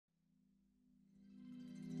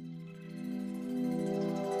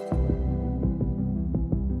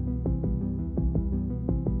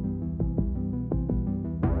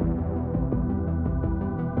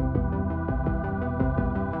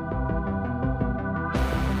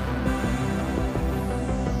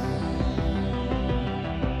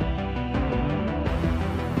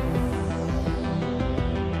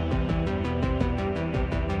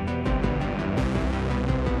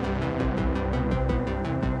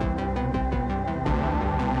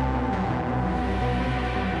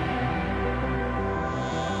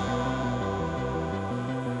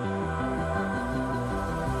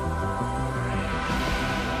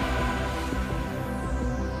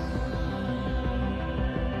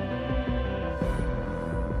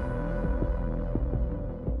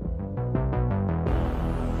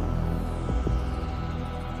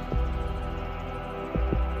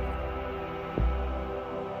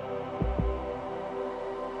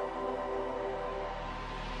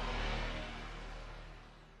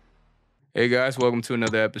Hey guys, welcome to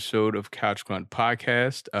another episode of Couch Grunt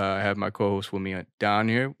Podcast. I have my co-host with me Don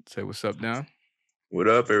here. Say what's up, Don. What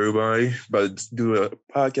up, everybody? About to do a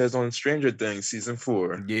podcast on Stranger Things season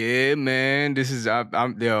 4. Yeah, man. This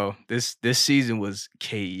season was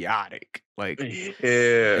chaotic. Like Yeah.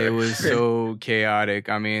 it was so chaotic.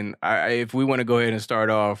 I mean, if we want to go ahead and start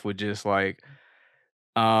off with just like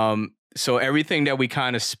so everything that we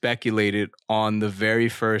kind of speculated on the very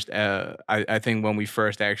first, I think when we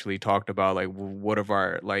first actually talked about like what of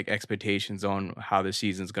our like expectations on how the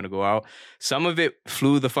season's gonna go out, some of it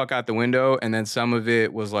flew the fuck out the window, and then some of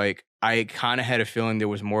it was like I kind of had a feeling there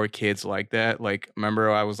was more kids like that. Like,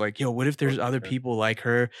 remember I was like, yo, what if there's other people like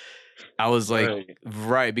her? I was like, Right.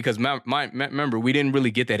 right, because remember we didn't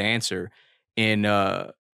really get that answer in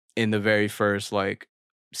in the very first like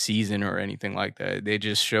season or anything like that. They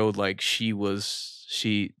just showed like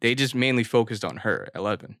they just mainly focused on her,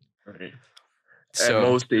 11. Right. At So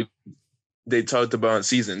most, they talked about in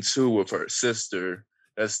season 2 with her sister.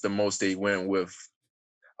 That's the most they went with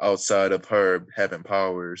outside of her having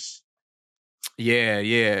powers.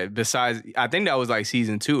 yeah. Besides, I think that was like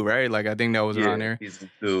season 2, right? Like I think that was around Yeah, there. season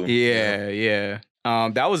 2. Yeah.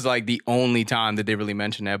 That was like the only time that they really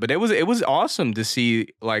mentioned that. But it was awesome to see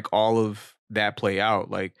like all of that play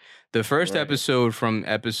out. Like the first Right. episode from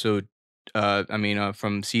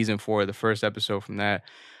from season 4, the first episode from that,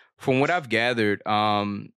 from what I've gathered,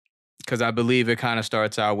 because I believe it kind of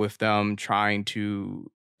starts out with them trying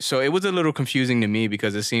to. So it was a little confusing to me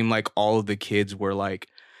because it seemed like all of the kids were like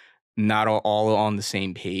not all on the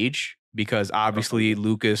same page, because obviously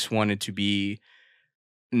Lucas wanted to be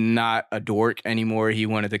not a dork anymore. He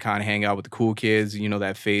wanted to kind of hang out with the cool kids, you know,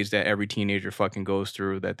 that phase that every teenager fucking goes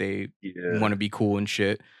through, that they Yeah. want to be cool and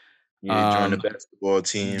shit. Yeah, join the basketball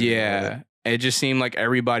team. Yeah. It just seemed like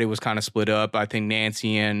everybody was kind of split up. I think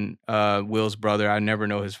Nancy and Will's brother, I never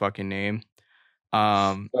know his fucking name.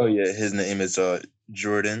 Oh yeah, his name is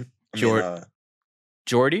Jordan.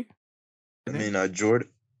 Jordy?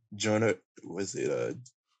 Jonah, was it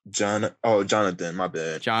Jonathan, my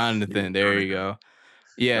bad. Jonathan, there you go.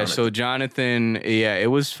 Yeah, Jonathan. so Jonathan, yeah, it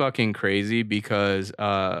was fucking crazy because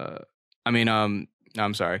I'm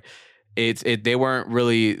sorry. They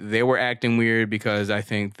were acting weird because I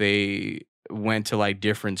think they went to like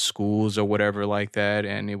different schools or whatever like that,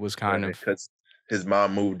 and it was kind of because his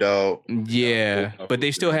mom moved out. yeah, but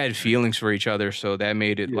they still had feelings for each other, so that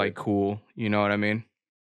made it Yeah. like cool, you know what I mean?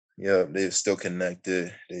 Yeah, they're still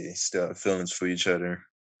connected. They still have feelings for each other.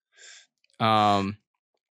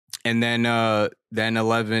 And then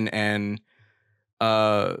 11 and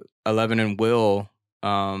 11 and Will,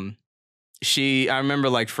 I remember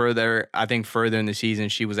like further in the season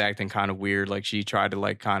she was acting kind of weird. Like she tried to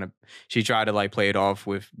like play it off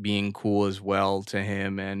with being cool as well to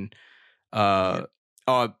him. And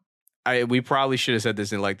we probably should have said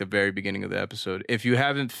this in like the very beginning of the episode. If you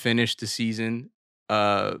haven't finished the season,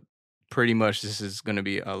 pretty much this is going to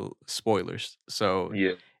be spoilers. So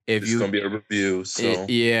yeah, it's going to be a review. So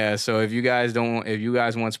so if you guys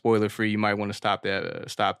want spoiler free, you might want to stop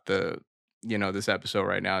this episode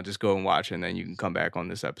right now. Just go and watch it, and then you can come back on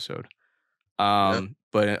this episode.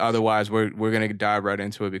 But otherwise, we're gonna dive right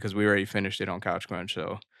into it because we already finished it on Couch Crunch.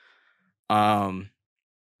 So,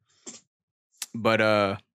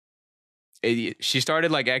 she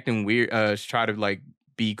started like acting weird. She tried to like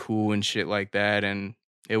be cool and shit like that, and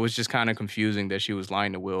it was just kind of confusing that she was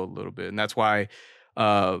lying to Will a little bit, and that's why.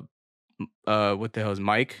 What the hell is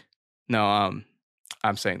Mike? No,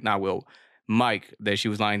 I'm saying not Will. Mike, that she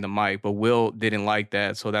was lying to Mike, but Will didn't like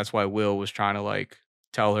that, so that's why Will was trying to like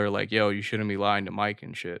tell her like, yo, you shouldn't be lying to Mike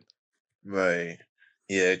and shit. Right.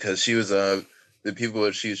 Yeah, because she was the people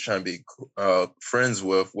that she was trying to be friends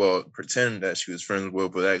with, well, pretend that she was friends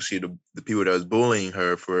with, but actually the people that was bullying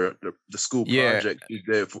her for the school project she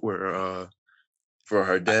did for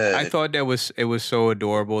her dad. I thought it was so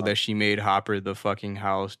adorable that she made Hopper the fucking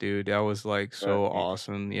house, dude. That was like so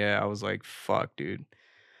awesome. Yeah, I was like, fuck, dude.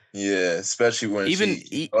 Yeah, especially when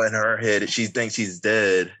in her head she thinks he's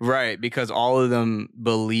dead. Right, because all of them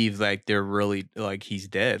believe like they're really like he's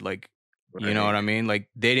dead. Like, you know what I mean? Like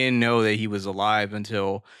they didn't know that he was alive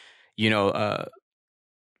until,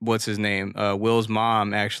 what's his name? Will's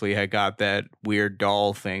mom actually had got that weird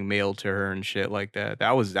doll thing mailed to her and shit like that.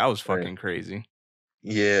 That was fucking crazy.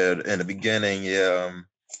 Yeah, in the beginning,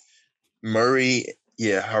 Murray,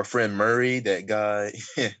 her friend Murray, that guy,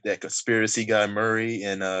 that conspiracy guy Murray,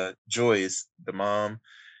 and Joyce, the mom.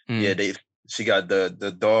 She got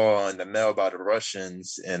the doll in the mail by the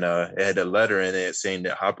Russians, and it had a letter in it saying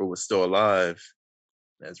that Hopper was still alive.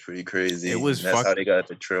 That's pretty crazy. That's how they got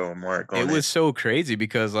the trail mark on it. It was so crazy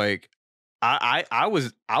because like I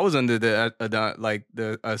was under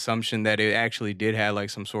the assumption that it actually did have like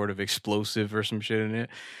some sort of explosive or some shit in it.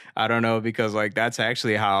 I don't know, because like that's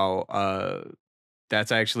actually what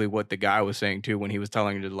the guy was saying too when he was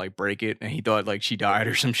telling her to like break it, and he thought like she died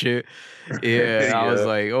or some shit. Yeah, I was Yeah,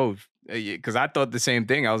 like, oh, because I thought the same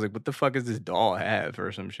thing. I was like, what the fuck does this doll have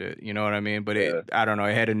or some shit? You know what I mean? But yeah, I don't know.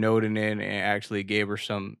 It had a note in it, and it actually gave her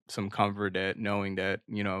some comfort, that knowing that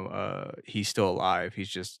he's still alive. He's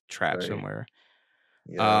just trapped right. somewhere.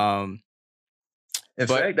 Yeah. Um, In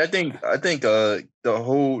but fact, I think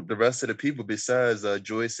the rest of the people besides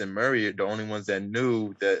Joyce and Murray are the only ones that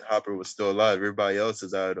knew that Hopper was still alive. Everybody else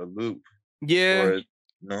is out of the loop, as yeah, far as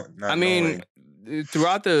no, I not mean, knowing.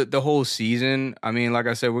 throughout the whole season, I mean, like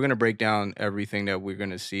I said, we're gonna break down everything that we're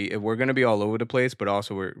gonna see. We're gonna be all over the place, but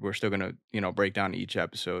also we're still gonna break down each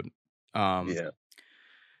episode. Um, Yeah.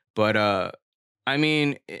 but I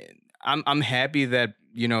mean, I'm happy that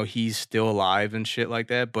he's still alive and shit like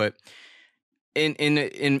that. But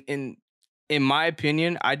in my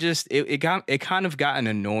opinion, I just it kind of gotten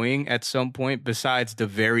annoying at some point. Besides the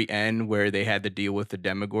very end where they had to deal with the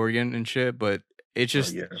Demogorgon and shit, but it Oh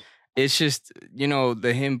just yeah. it's just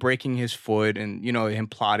the him breaking his foot, and him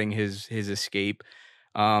plotting his escape.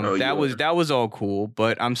 Oh That yeah. was all cool,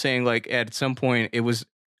 but I'm saying like at some point it was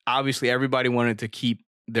obviously everybody wanted to keep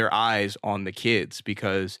their eyes on the kids,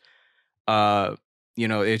 because uh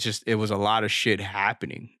it was a lot of shit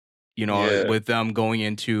happening, Yeah. with them going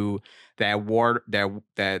into that water,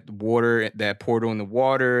 that portal in the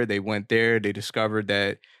water. They went there, they discovered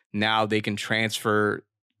that now they can transfer,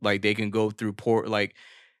 like they can go through port, like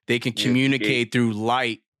they can Yeah. The gate. communicate through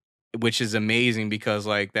light, which is amazing, because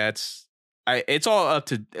like it's all up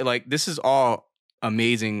to, like, this is all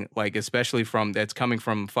amazing, like especially that's coming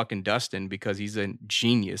from fucking Dustin, because he's a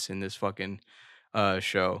genius in this fucking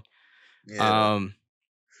show. Yeah. um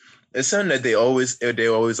It's something that they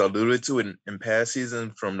always alluded to in past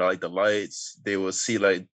seasons from like the lights. They will see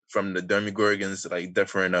like from the Demogorgons like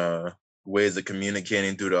different ways of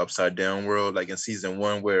communicating through the upside down world. Like in season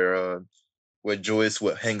one where Joyce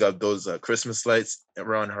would hang up those Christmas lights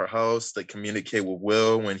around her house to communicate with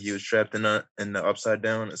Will when he was trapped in the upside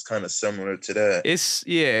down. It's kind of similar to that.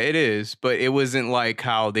 yeah, it is, but it wasn't like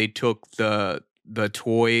how they took the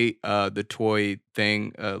toy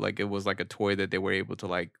thing, like it was like a toy that they were able to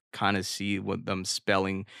like kind of see what them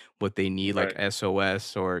spelling what they need, like Right.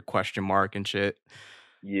 SOS or question mark and shit.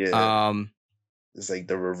 Yeah. um It's like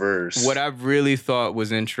the what reverse. I really thought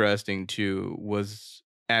was interesting too was,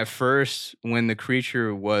 at first when the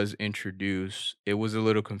creature was introduced, it was a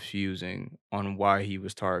little confusing on why he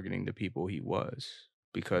was targeting the people he was,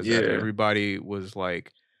 because Yeah. everybody was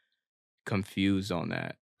like confused on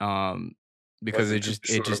that. Because Wasn't too it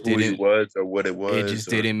sure just who he didn't was or what it was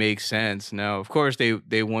or make sense. Now, of course,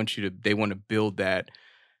 they want to build that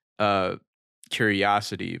uh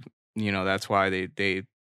curiosity. That's why they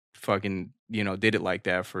fucking did it like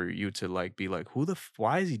that, for you to like be like,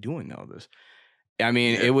 why is he doing all this? I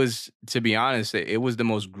mean, yeah. it was, to be honest, it was the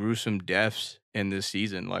most gruesome deaths in this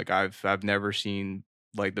season. Like I've never seen,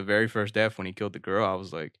 like, the very first death when he killed the girl. I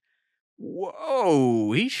was like,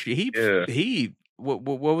 whoa, Yeah. he what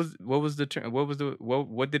was the term,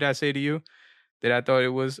 what did I say to you that I thought it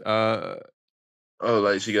was? Oh,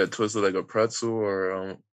 like she got twisted like a pretzel or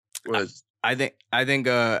I, what is I think I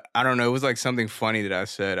don't know, it was like something funny that I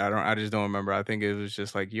said. I just don't remember. I think it was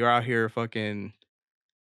just like, you're out here fucking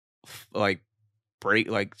like break,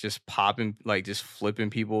 like just popping, like just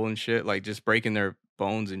flipping people and shit, like just breaking their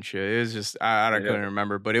bones and shit. It was just, I yeah. couldn't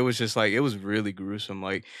remember, but it was just like, it was really gruesome.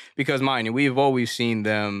 Like, because mind you, we've always seen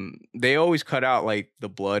them. They always cut out like the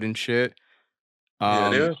blood and shit. Yeah,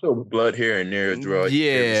 Um, there show blood here and there throughout every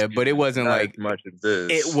yeah, but it season. wasn't Not as like, much as it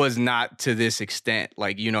this. was not to this extent.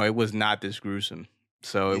 Like, it was not this gruesome.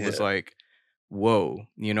 So it was Yeah. like, whoa,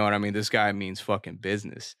 you know what I mean? This guy means fucking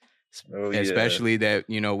business. Oh yeah. Especially that,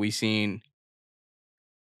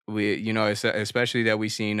 especially that we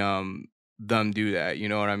seen them do that. You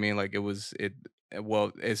know what I mean? Like, it was it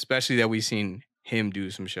well, especially that we seen him do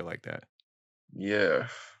some shit like that. Yeah.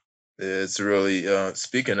 It's really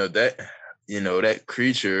speaking of that, that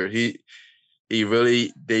creature, he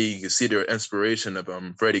really they can see their inspiration of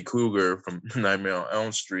Freddy Krueger from Nightmare on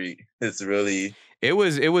Elm Street. It's really Yeah, on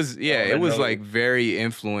it was another like very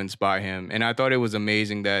influenced by him, and I thought it was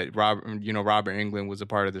amazing that Robert Englund was a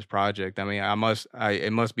part of this project. I mean,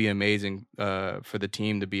 it must be amazing for the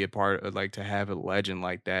team to be a part of, like, to have a legend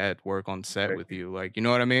like that work on set with you, like, you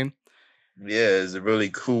know what I mean? yeah, it's a really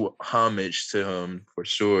cool homage to him for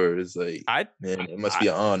sure. It's like, I man, it must I be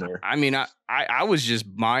an honor. I mean, I was just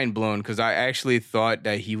mind blown, because I actually thought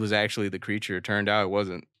that he was actually the creature. It turned out it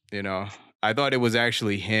wasn't. I thought it was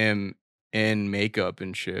actually him in makeup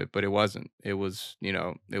and shit, but it wasn't. It was,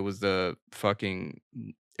 it was the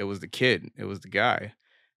kid. It was the guy.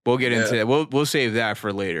 We'll get Yeah, into that. We'll save that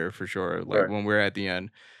for later for sure. Like right. when we're at the end.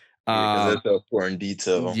 Yeah, because Um, that's an important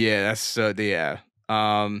detail. yeah, that's yeah.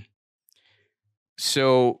 Um,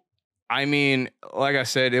 so I mean, like I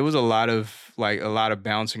said, it was a lot of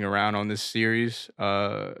bouncing around on this series.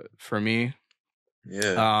 For me.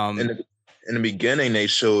 Yeah. In Um, the beginning, they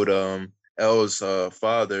showed Elle's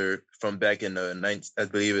father from back in the I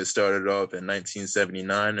believe it started off in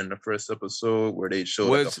 1979 in the first episode where they showed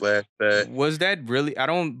like a was flashback. Was that really? I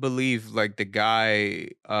don't believe like the guy.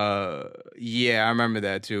 Yeah, I remember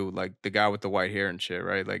that too. Like the guy with the white hair and shit,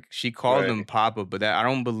 right? Like she called him Right. Papa, but I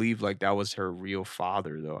don't believe like that was her real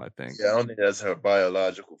father, though. I think. Yeah, I don't think that's her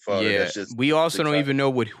biological father. Yeah, That's just we the also don't guy. even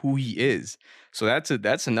know who he is. So that's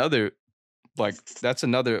another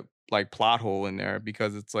like plot hole in there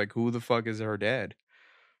because it's like who the fuck is her dad?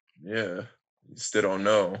 Yeah, still don't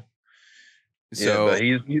know. Yeah, but So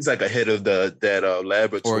he's like a head of that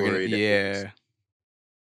laboratory that is yeah,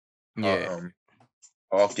 yeah. um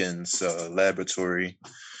Hawkins laboratory.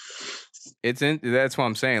 That's what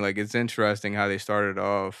I'm saying. Like it's interesting how they started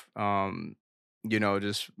off.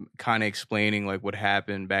 Just kind of explaining like what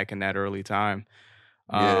happened back in that early time.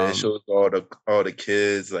 Yeah, it Um, shows all the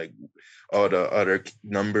kids, like all the other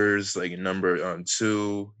numbers, like number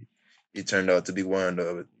 2. He turned out to be one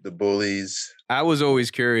of the bullies. I was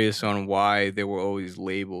always curious on why they were always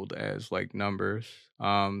labeled as like numbers.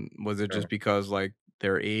 Was it Uh, just because like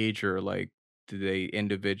their age or like did they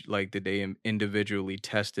individually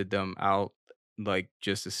tested them out like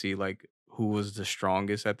just to see like who was the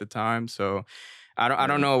strongest at the time? So I don't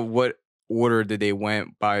uh, know what order that they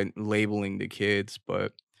went by labeling the kids,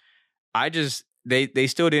 but I just they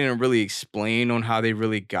still didn't really explain on how they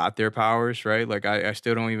really got their powers, right? Like I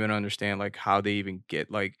still don't even understand like how they even get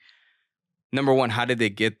like number one, how did they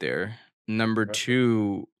get there? Number uh,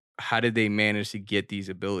 two, how did they manage to get these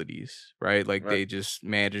abilities, right? Like right, they just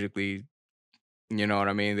magically, you know what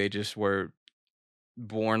I mean? They just were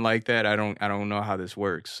born like that. I don't know how this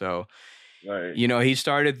works. So, right, he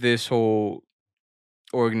started this whole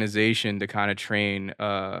organization to kind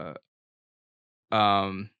of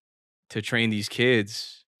um train these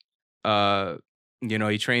kids. Uh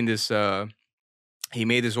he trained he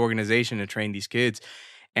made this organization to train these kids,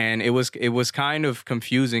 and it was kind of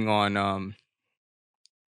confusing on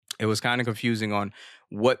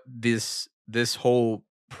what this whole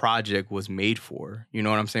project was made for. You know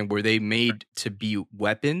what I'm saying? Were they made to be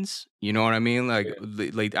weapons? You know what I mean? Like, yeah,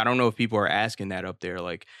 like I don't know if people are asking that up there.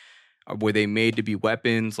 Like, were they made to be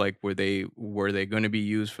weapons? Like, were they going to be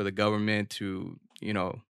used for the government to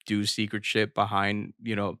do secret shit behind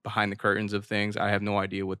the curtains of things? I have no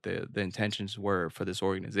idea what the intentions were for this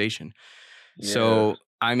organization. yeah, So,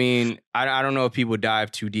 I mean, I don't know if people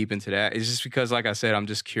dive too deep into that. It's just because, like I said, I'm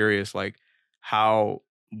just curious, like how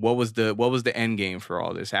what was the end game for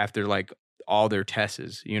all this after like all their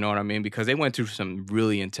tests? You know what I mean? Because they went through some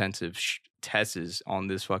really intensive tests on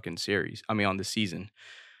this fucking series. I mean, on the season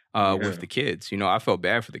with yeah. the kids. I felt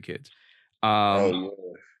bad for the kids. Oh Um, yeah,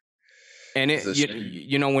 and it's it a you, shame.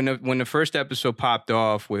 you know when the first episode popped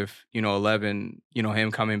off with 11,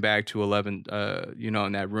 him coming back to 11,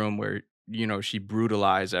 in that room where she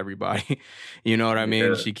brutalized everybody. You know what I mean?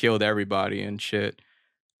 Yeah, She killed everybody and shit.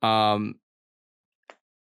 Um,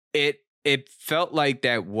 it felt like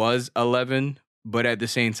that was 11, but at the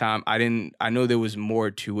same time, I know there was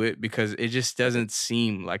more to it because it just doesn't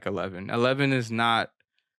seem like 11. 11 is not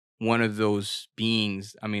one of those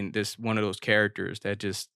beings. I mean, this one of those characters that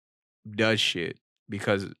just does shit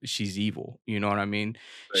because she's evil. You know what I mean?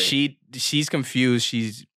 right. She's confused.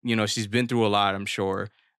 She's been through a lot, I'm sure,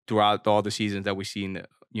 throughout all the seasons that we see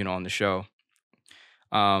on the show.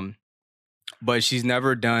 Um, but she's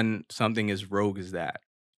never done something as rogue as that.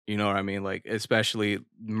 You know what I mean? Like especially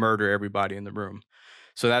murder everybody in the room.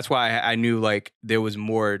 So that's why I knew like there was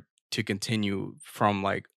more to continue from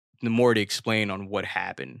like the more to explain on what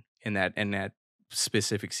happened in that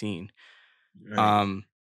specific scene. Right. Um,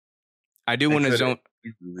 I do They want to could have zone.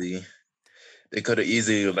 easily, they could have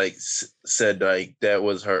easily like said like that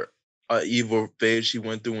was her evil phase she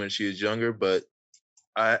went through when she was younger, but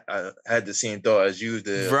I had the same thought as you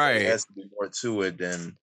did. Like, it Right. has to be more to it It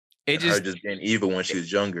than her just just being evil when she it,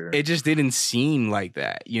 was younger. it just didn't seem like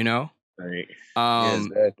that. Right. Yeah, Um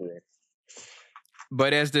exactly.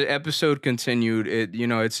 but as the episode continued,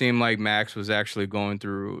 it seemed like Max was actually going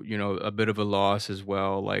through, a bit of a loss as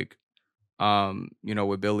well, like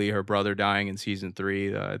with Billy her brother dying in season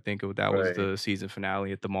 3. I think that was Right. the season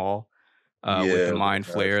finale at the mall. with the Yeah, mind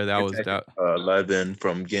flayer. That was protecting that. 11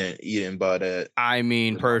 from getting eaten by that. I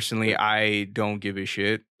mean, personally, I don't give a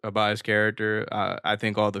shit about his character. I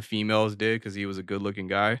think all the females did because he was a good looking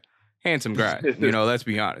guy, handsome guy. You know, let's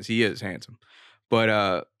be honest, he is handsome.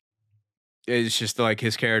 But it's just like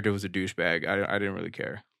his character was a douchebag. I didn't really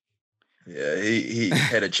care. Yeah, he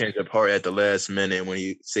had a change of heart at the last minute when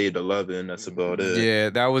he saved 11. That's about it.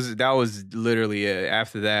 Yeah, that was literally it.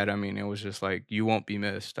 After that, I mean, it was just like you won't be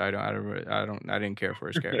missed. I didn't care for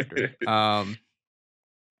his character.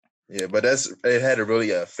 Yeah, but it had a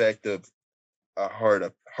really effective, a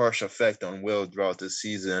harsh effect on Will throughout the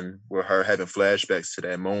season, with her having flashbacks to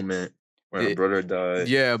that moment when her it, brother died.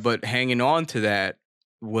 yeah, but hanging on to that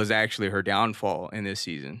was actually her downfall in this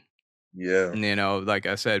season. Yeah, You know, like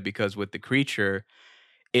I said, because with the creature,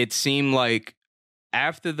 it seemed like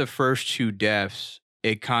after the first two deaths,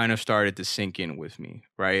 it kind of started to sink in with me,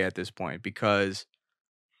 right? At this point, because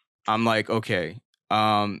I'm like, okay,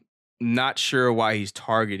 not sure why he's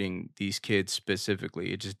targeting these kids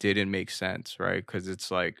specifically. It just didn't make sense, right? Because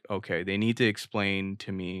it's like, okay, they need to explain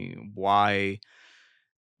to me why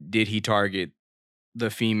did he target the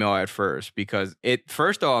female at first, because it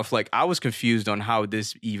first off, like I was confused on how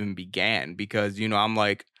this even began, because I'm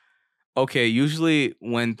like, okay, usually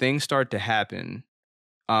when things start to happen,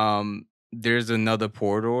 there's another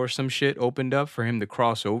portal or some shit opened up for him to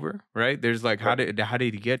cross over, right? There's like, how right.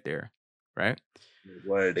 did he get there, right?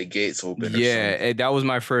 Why are the gates open or Yeah, something? that was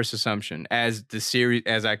my first assumption. As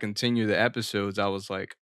I continue the episodes, I was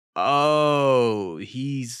like, oh,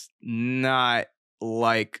 he's not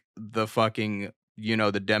like the fucking,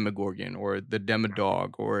 the Demogorgon or the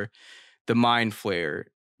Demodog or the Mind Flayer.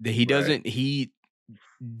 Right. He doesn't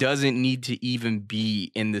need to even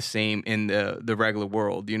be in the regular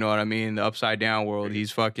world. You know what I mean? The upside down world.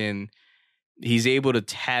 He's able to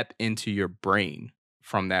tap into your brain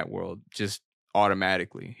from that world just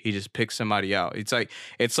automatically. He just picks somebody out. It's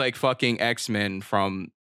like fucking X-Men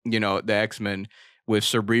from, the X-Men with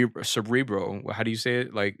Cerebro. How do you say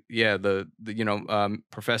it? Like, yeah, the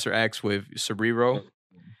Professor X with Cerebro.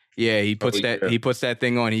 Yeah, he Oh puts that yeah. he puts that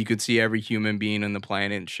thing on. He could see every human being on the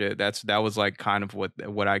planet and shit. That was like kind of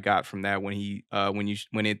what I got from that when he when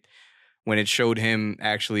it showed him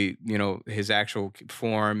actually, his actual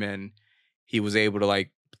form, and he was able to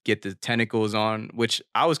like get the tentacles on, which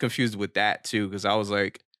I was confused with that too, because I was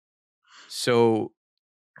like, so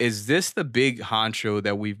is this the big honcho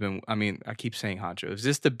that I mean, I keep saying honcho. Is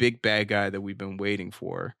this the big bad guy that we've been waiting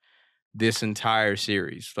for this entire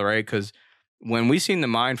series? All right. Because when we seen the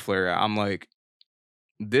mind flare, I'm like,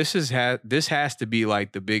 this has to be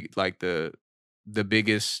like the biggest Like the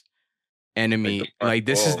enemy. final Like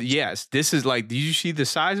this is boss. yes, this is like, did you see the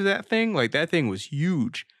size of that thing? Like that thing was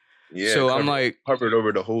huge. Yeah, So I'm like, covered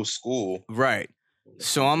over the whole school. right.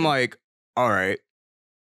 So I'm like, all right.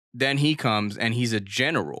 Then he comes and he's a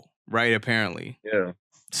general, right? Apparently. Yeah.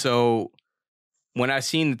 So when I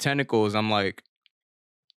seen the tentacles, I'm like,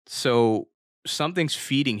 so something's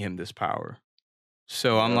feeding him this power.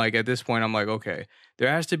 So I'm Yeah. like, at this point, I'm like, okay, there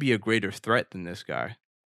has to be a greater threat than this guy.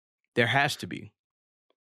 There has to be.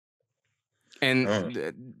 Uh,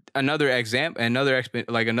 And another example, another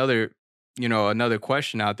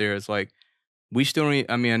question out there is like, we still don't,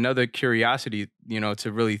 I mean, another curiosity,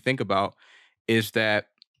 to really think about is that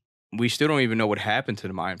we still don't even know what happened to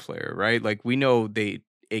the mind flayer, right? Like we know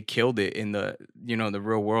it killed it in the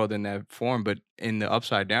real world in that form, but in the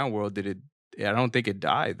upside down world, I don't think it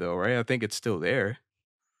died though, right? I think it's still there.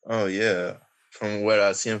 oh yeah. From what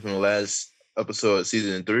I've seen from the last episode of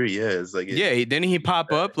season 3, yeah, it's like it. Yeah, didn't he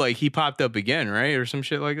pop up? Like he popped up again, right? Or some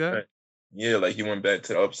shit like that. Right. Yeah, like he went back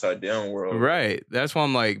to the upside down world. Right. That's why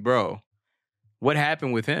I'm like, bro, what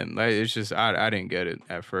happened with him? Like, it's just I didn't get it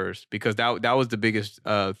at first, because that was the biggest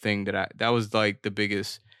thing that was like the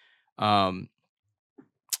biggest um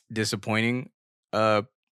disappointing uh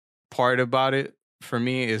part about it for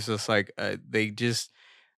me. Is just like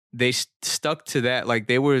stuck to that. Like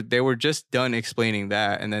they were just done explaining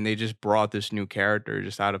that, and then they just brought this new character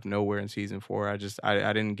just out of nowhere in season 4. I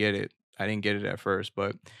didn't get it. I didn't get it at first,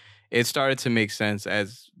 but it started to make sense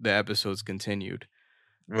as the episodes continued.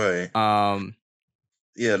 Right. um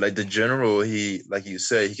Yeah, like the general, he, like you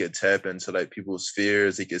said, he could tap into like people's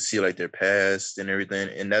fears. He could see like their past and everything,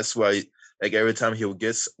 and that's why, like every time he'll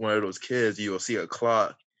get one of those kids, you'll see a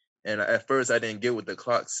clock. And at first, I didn't get what the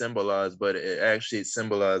clock symbolized, but it actually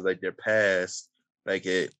symbolized like their past. Like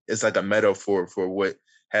it's like a metaphor for what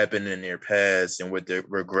happened in their past and what their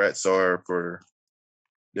regrets are for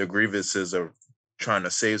their grievances of trying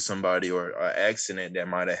to save somebody, or an accident that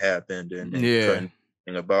might have happened, and then yeah, couldn't do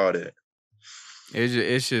anything about it.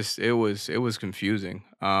 it's just it was confusing.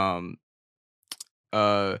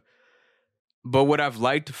 But what I've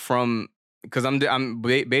liked from, because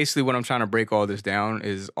basically what I'm trying to break all this down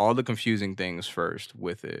is all the confusing things first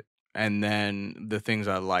with it, and then the things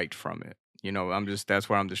I liked from it. That's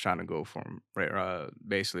where I'm just trying to go from, right?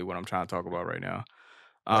 Basically what I'm trying to talk about right now.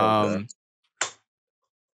 Okay.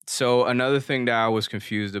 So another thing that I was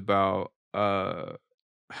confused about, I'm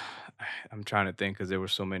trying to think because there were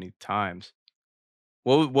so many times.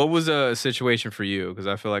 What was a situation for you? Because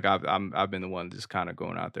I feel like I've been the one just kind of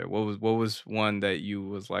going out there. What was one that you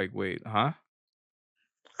was like, wait, huh?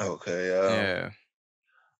 Okay. Yeah,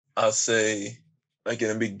 I'll say, like in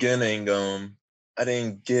the beginning, I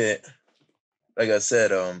didn't get, like I said,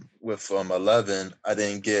 with 11, I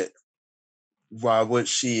didn't get why would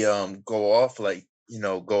she go off like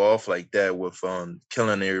that with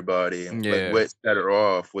killing everybody, and like yeah. what set her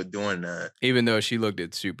off with doing that. Even though she looked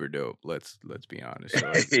it super dope, let's be honest. So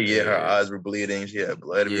it's Yeah, her eyes were bleeding. She had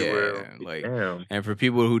blood everywhere. yeah, like, Damn. and for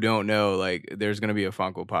people who don't know, like, there's gonna be a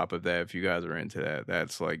Funko Pop of that if you guys are into that.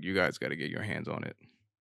 That's like you guys got to get your hands on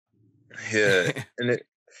Yeah, it.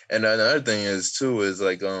 and another thing is too is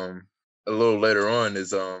like a little later on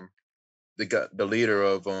is the leader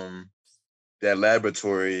of that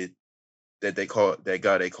laboratory that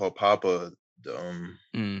guy they call Papa,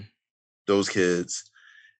 Mm. those kids.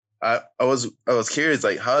 I was curious,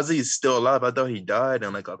 like, how is he still alive? I thought he died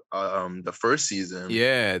in like the first season.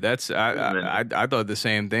 Yeah, that's Wait a minute. I thought the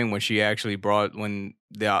same thing when she actually brought when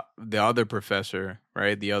the other professor,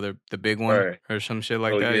 right? The big one Right. or some shit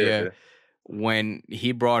like Oh that. Yeah. yeah. When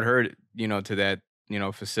he brought her, to that,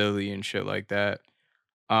 facility and shit like that.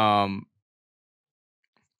 Um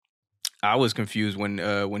I was confused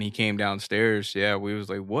when he came downstairs. Yeah, we was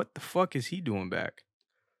like, what the fuck is he doing back?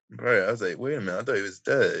 Right. I was like, wait a minute. I thought he was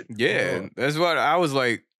dead. Yeah, Oh, that's what I was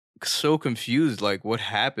like, so confused. Like, what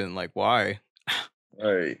happened? Like, why?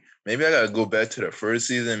 all right. Maybe I gotta go back to the first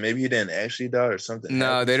season. Maybe he didn't actually die or something No,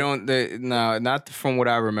 happened they to don't. No, not from what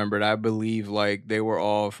I remembered. I believe like they were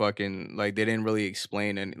all fucking like they didn't really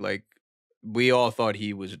explain any. Like we all thought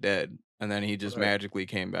he was dead, and then he him. just Right. magically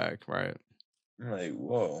came back. Right? I'm like,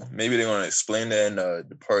 whoa. Maybe they're gonna explain that in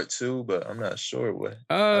the part two, but I'm not sure what.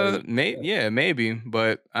 How does it? Yeah, maybe.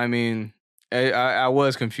 But I mean, I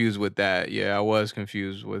was confused with that. Yeah, I was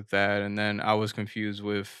confused with that, and then I was confused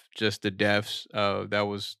with just the deaths that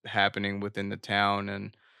was happening within the town,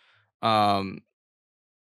 and um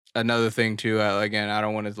another thing too, again, I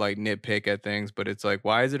don't want to like nitpick at things, but it's like,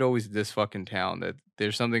 why is it always this fucking town? That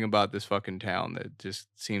there's something about this fucking town that just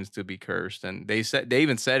seems to be cursed. And they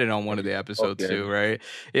even said it on one of the episodes too, Okay. right?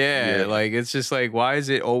 Yeah, Yeah. like it's just like, why is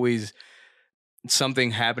it always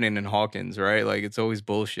something happening in Hawkins, right? Like it's always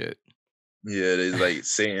bullshit. Yeah. It's like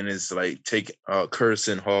Satan is like take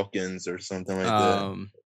cursing Hawkins or something like that. Um,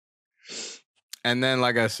 and then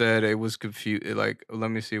like I said, it was confused. Like, let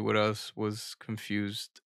me see what else was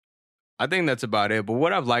confused. I think that's about it. But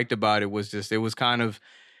what I've liked about it was just it was kind of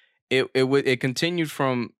it continued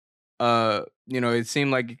from it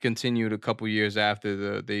seemed like it continued a couple years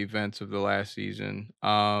after the events of the last season.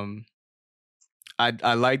 I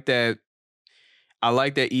like that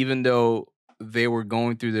even though they were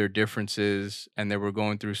going through their differences and they were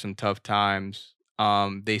going through some tough times,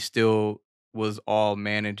 they still was all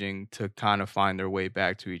managing to kind of find their way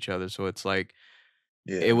back to each other. So it's like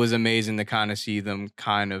it Yeah. was amazing to kind of see them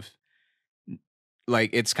kind of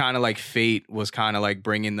like it's kind of like fate was kind of like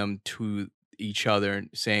bringing them to each other and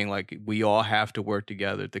saying like we all have to work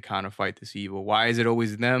together to kind of fight this evil. Why is it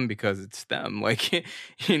always them? Because it's them. Like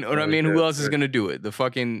you know what I Oh mean? yeah. Who else is Sure. gonna do it?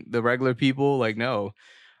 The regular people? Like no.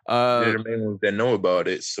 They're Uh the main ones that know about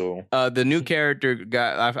it. So. the new character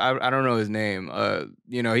guy, I don't know his name.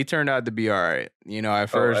 He turned out to be all right. At Oh,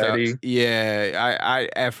 first, Eddie. I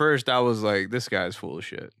at first I was like, this guy's full of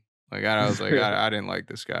shit. Like I was like, I didn't like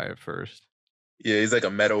this guy at first. Yeah, he's like a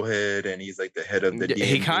metalhead, and he's like the head of the Yeah,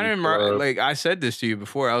 he kind DMV of club. like I said this to you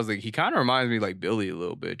before. I was like, he kind of reminds me like Billy a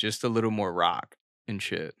little bit, just a little more rock and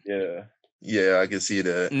shit. Yeah. Yeah, I can see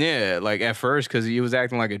that. Yeah, like at first, because he was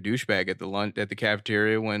acting like a douchebag at the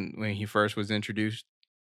cafeteria when he first was introduced.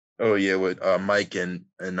 Oh yeah, with Mike and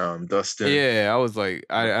Dustin. Yeah, I was like,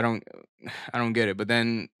 I don't get it. But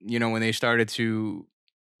then when they started to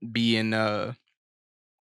be in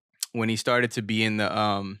when he started to be in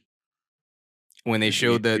the when they The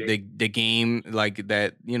showed DMV. the game like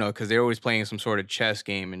that, because they're always playing some sort of chess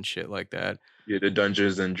game and shit like that. Yeah, the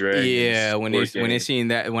Dungeons and Dragons Yeah, board game. when I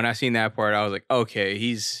seen that part, I was like, okay,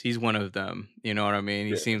 he's one of them. You know what I mean?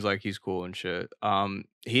 He Yeah. seems like he's cool and shit.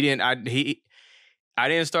 I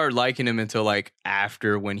didn't start liking him until like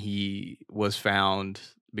after when he was found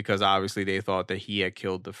because obviously they thought that he had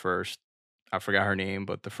killed the first. I forgot her name,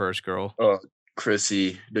 but the first girl. Oh,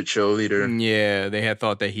 Chrissy, the cheerleader. Yeah, they had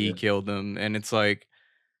thought that he Yeah. killed him, and it's like,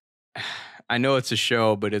 I know it's a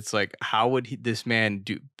show, but it's like, how would this man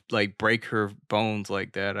do like break her bones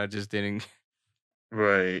like that? I just didn't.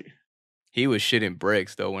 Right. He was shitting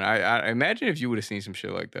bricks though. When I imagine if you would have seen some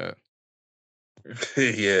shit like that.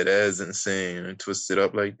 Yeah, that is insane. And twisted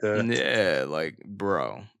up like that. Yeah, like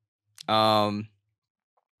bro. Um,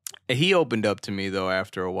 he opened up to me though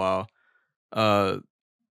after a while. Uh,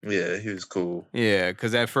 Yeah, he was cool. yeah,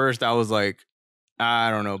 because at first I was like, I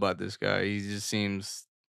don't know about this guy. He just seems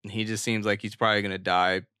like he's probably gonna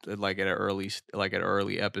die like at an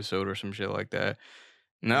early episode or some shit like that.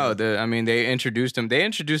 No, Yeah. I mean they introduced him. They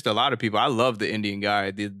introduced a lot of people. I love the Indian guy,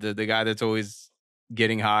 the guy that's always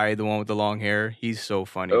getting high, the one with the long hair. He's so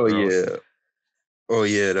funny, Oh bro. yeah. Oh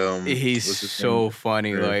yeah. He's What's his name? so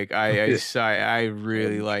funny. Yeah. Like I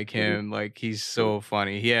really like him. Like he's so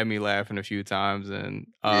funny. He had me laughing a few times, and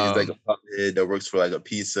Yeah, he's like a pothead that works for like a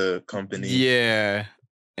pizza company. yeah,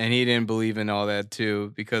 and he didn't believe in all that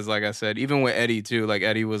too, because like I said, even with Eddie too, like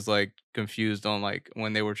Eddie was like confused on like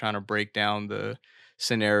when they were trying to break down the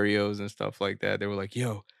scenarios and stuff like that. They were like,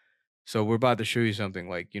 "Yo, so we're about to show you something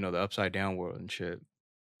like, the upside down world and shit."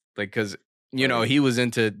 Like cuz Right. he was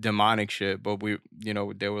into demonic shit, but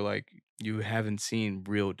they were like, "You haven't seen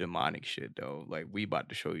real demonic shit though. Like we about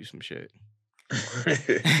to show you some shit."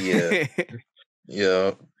 Yeah.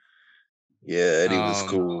 Yeah. Yeah, Eddie was um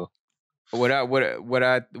cool. what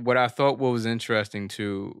I thought was interesting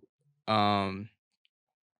too, um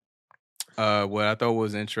what I thought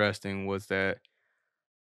was interesting was that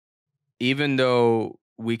even though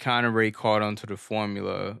we kind of already caught onto the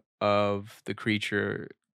formula of the creature,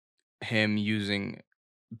 him using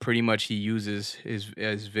pretty much he uses his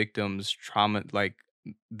as victims trauma, like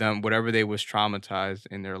them whatever they was traumatized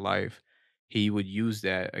in their life, he would use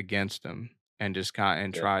that against them and just Yeah.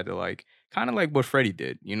 try to like kind of like what Freddy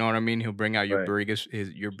did. You know what I mean? He'll bring out Right.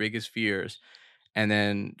 your biggest fears and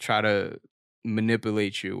then try to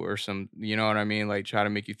manipulate you or some, you know what I mean? Like try to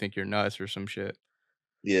make you think you're nuts or some shit.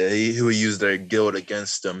 Yeah, he would use their guilt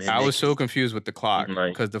against them and I was make so it confused with the clock seem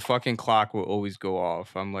like because the fucking clock will always go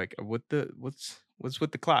off. I'm like, what's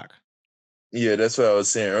with the clock? yeah, that's what I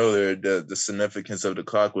was saying earlier. The significance of the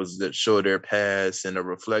clock was that show their past and a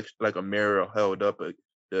reflection like a mirror held up to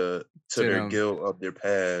To their them, guilt of their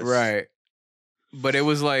past. right? But it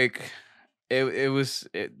was like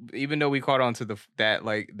even though we caught on to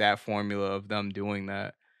that formula of them doing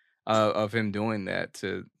that, of him doing that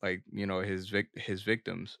to like his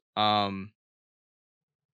victims.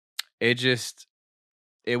 It just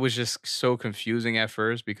it was just so confusing at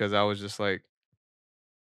first because I was just like,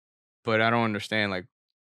 but I don't understand. Like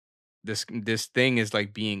this thing is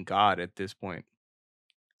like being God at this point.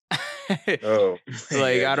 Oh,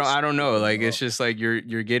 Like yeah, just I don't know. killing them Like it's all. just like you're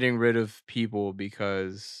getting rid of people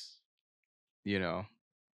because you know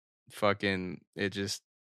fucking it just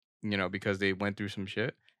because they went through some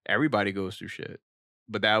shit. Everybody goes through shit.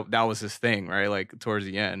 But that was his thing, right? Like towards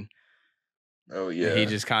the end, Oh he yeah.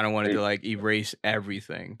 just kind of wanted They- to like erase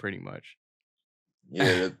everything pretty much.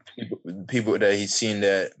 yeah, the people that he's seen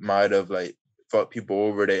that might have like fucked people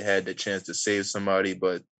over, they had the chance to save somebody,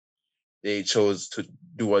 but they chose to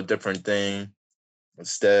do a different thing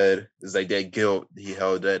instead. It's like that guilt, he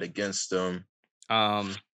held that against them.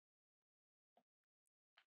 um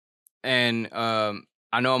and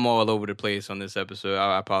I know I'm all over the place on this episode.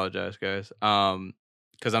 I apologize, guys.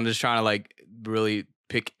 Cuz I'm just trying to like really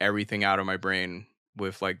pick everything out of my brain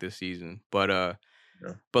with like this season. Yeah.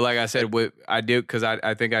 But like I said, what I did because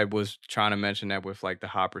I think I was trying to mention that with like the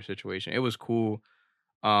Hopper situation. It was cool.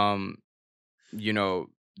 Um, you know,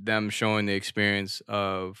 them showing the experience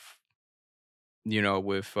of,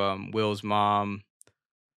 with Will's mom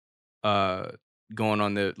uh going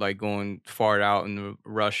on the like going far out in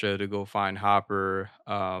Russia to go find Hopper.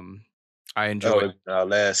 I enjoyed Oh,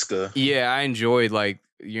 Alaska. I enjoyed like,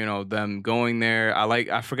 them going there.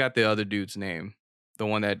 I forgot the other dude's name. The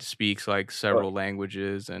one that speaks like Uh, several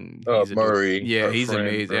languages and he's a Murray, yeah, our he's friend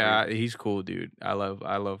amazing. Murray. Yeah, he's cool, dude. I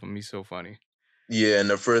love him. He's so funny. Yeah, in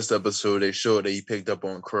the first episode, they showed that he picked up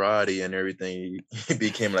on karate and everything. He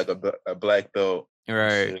became like a black belt and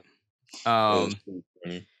Right. shit. It was Um pretty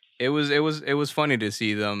funny. it was funny to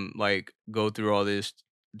see them like go through all this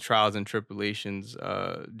trials and tribulations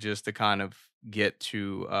just to kind of get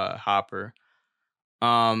to Hopper.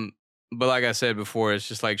 Um, but like I said before, it's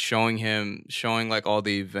just like showing like all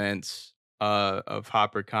the events of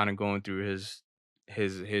Hopper kind of going through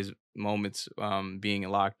his moments being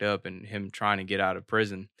locked up and him trying to get out of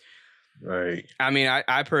prison. Right. I mean,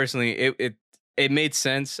 I personally it made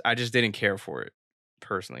sense. I just didn't care for it.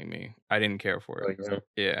 Personally, me. I didn't care for it. Like,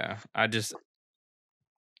 Yeah.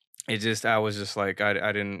 it just I was just like I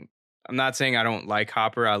didn't. I'm not saying I don't like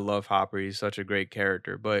Hopper. I love Hopper. He's such a great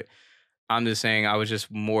character, but I'm just saying I was just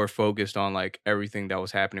more focused on like everything that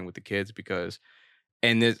was happening with the kids because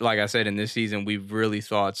and this like I said in this season we really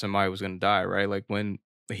thought somebody was gonna die, right? Like when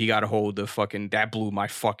he got a hold of fucking that blew my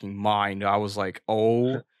fucking mind. I was like,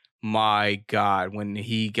 oh my god. When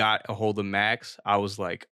he got a hold of Max, I was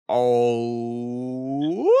like,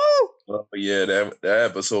 oh Oh yeah, that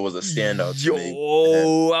episode was a standout to me.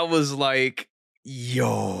 yo, I was like,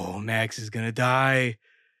 yo, Max is gonna die.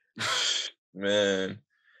 Man,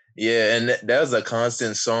 yeah, and that was a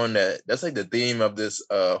constant song that's like the theme of this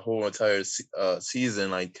whole entire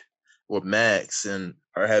season, like with Max and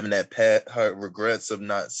her having her regrets of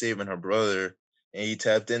not saving her brother, and he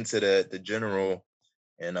tapped into the general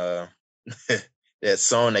and that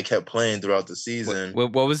song that kept playing throughout the season,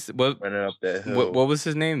 What was running up that what hill. was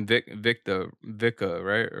his name? Vika,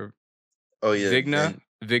 right? Or Oh yeah,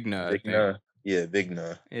 Vigna, I think. Yeah,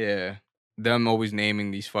 Vigna. Yeah. Them always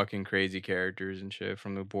naming these fucking crazy characters and shit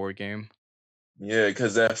from the board game. Yeah,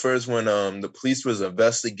 because at first when the police was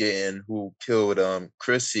investigating who killed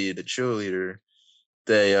Chrissy, the cheerleader,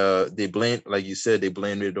 they blamed, like you said, they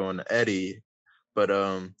blamed it on Eddie, but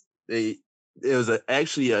they it was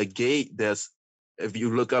actually a gate that's, if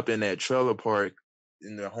you look up in that trailer park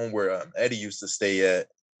in the home where Eddie used to stay at,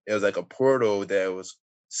 it was like a portal that was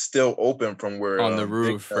still open from where On the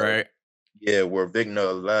roof, right? Where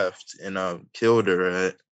Vigna left and killed her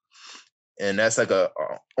at. And that's like a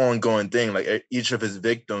ongoing thing. Like each of his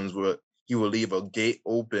victims would he would leave a gate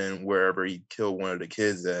open wherever he killed one of the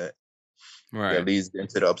kids at, that Right. leads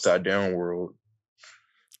into the upside down world.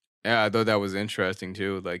 Yeah, I thought that was interesting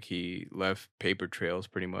too. Like he left paper trails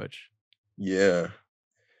pretty much. Yeah,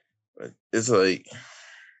 but it's like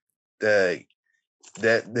that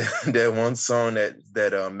that that one song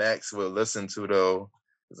that Max would listen to though.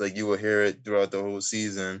 It's like you will hear it throughout the whole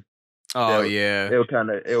season. Oh That yeah.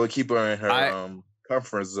 it would keep her in her I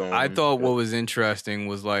comfort I zone. thought what was interesting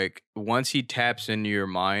was like once he taps into your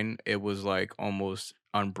mind, it was like almost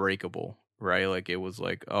unbreakable, right? Like it was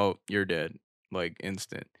like, oh, you're dead, like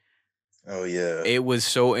instant. Oh yeah, It was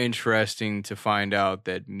so interesting to find out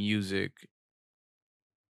that music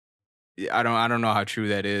I don't know how true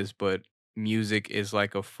that is, but music is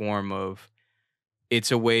like a form of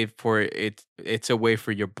it's a way for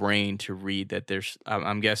your brain to read that there's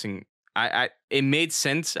I'm guessing I it made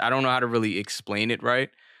sense. I don't know how to really explain it right,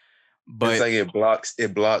 it's but like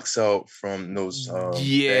it blocks out from those bad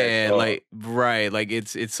yeah, thoughts. like right, like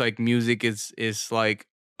it's like music is like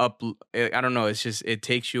up I don't know, it's just it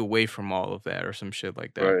takes you away from all of that or some shit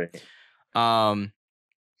like that. Right. Um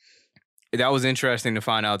that was interesting to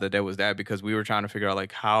find out that there was that because we were trying to figure out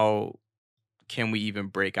like how can we even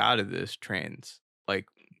break out of this trance? Like,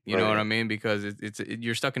 you know what I Right. mean? Because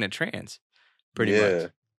you're stuck in a trance pretty Yeah.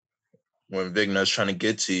 much. When Vigna's trying to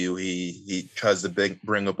get to you, he tries to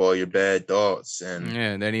bring up all your bad thoughts, and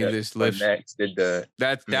Yeah, and then he that's just when lifts. Max did that.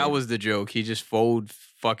 I That mean, was the joke. He just fold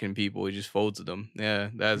fucking people. He just folds them.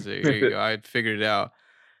 Yeah, that's it. Here you go. I figured it out.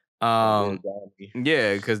 that little Um, Donnie.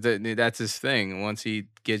 yeah, because that's his thing. Once he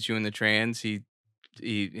gets you in the trance, he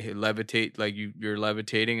levitate like you're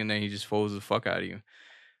levitating, and then he just folds the fuck out of you.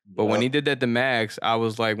 But when he Yep. did that to Max, I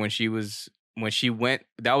was like, when she went,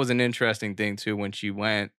 that was an interesting thing too. When she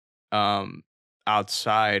went um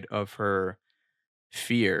outside of her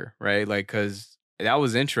fear, right? Like, cause that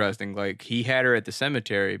was interesting. Like he had her at the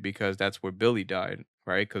cemetery because that's where Billy died,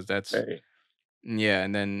 right? Cause that's Right. yeah,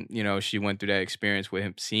 and then she went through that experience with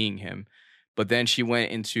him seeing him, but then she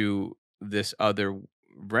went into this other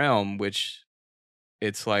realm, which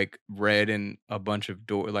it's like red and a bunch of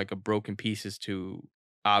like a broken pieces to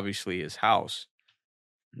obviously his house.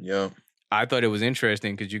 Yep. I thought it was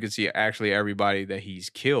interesting because you could see actually everybody that he's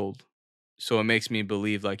killed. So it makes me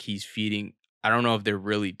believe like he's feeding. I don't know if they're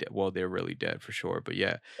really dead. Well, they're really dead for sure, but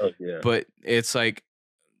yeah. Oh yeah. But it's like,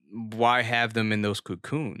 why have them in those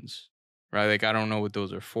cocoons, right? Like I don't know what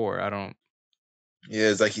those are for. I don't. Yeah,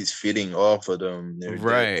 it's like he's feeding off of them. Their dead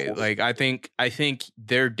Right. corpses. Like I think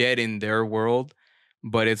they're dead in their world,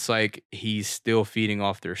 but it's like he's still feeding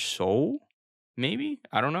off their soul. Maybe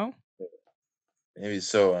I don't know. Maybe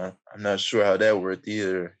so. I'm not sure how that worked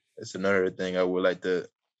either. That's another thing I would like to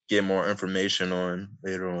get more information on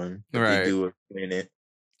later on if they Right. do explain it.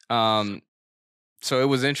 Um. So it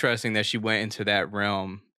was interesting that she went into that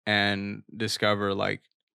realm and discover like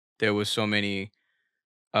there was so many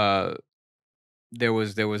uh there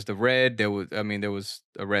was the red, there was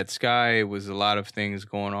a red sky, it was a lot of things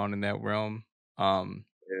going on in that realm. Um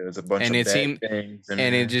There's a bunch and of it bad seemed things in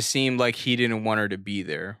and it there. just seemed like he didn't want her to be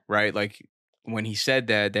there, right? Like when he said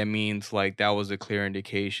that, that means like that was a clear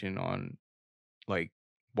indication on like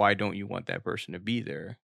why don't you want that person to be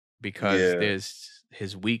there? Because Yeah, there's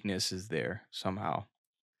his weakness is there somehow.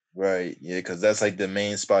 right. Yeah, because that's like the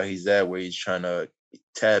main spot he's at, where he's trying to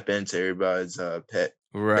tap into everybody's pet bad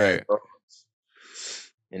Right. thoughts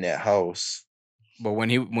in that house. But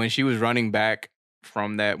when she was running back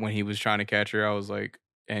from that when he was trying to catch her, I was like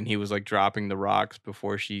and he was like dropping the rocks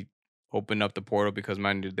before she opened up the portal because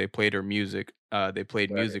mind you, they played her music. They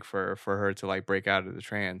played Right, music for her to like break out of the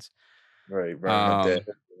trance. right, burning up that.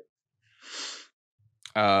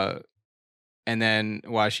 Um uh and then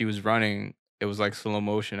while she was running, it was like slow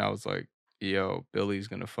motion. I was like, yo, Billy's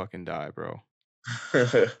gonna fucking die, bro.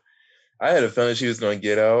 I had a feeling she was gonna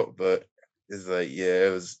get out, but it's like, yeah,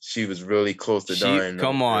 it was. She was really close to She dying over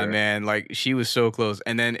come on, there. man. Like she was so close.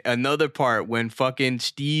 And then another part when fucking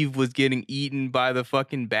Steve was getting eaten by the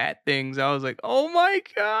fucking bat things, I was like, "Oh my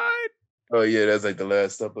god." Oh yeah, that's like the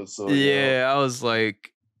last episode. Yeah, Yeah, I was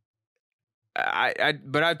like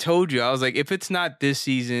but I told you, I was like, if it's not this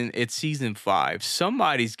season, it's season 5.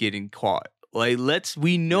 Somebody's getting caught. Like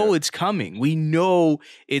we yeah, know it's coming. We know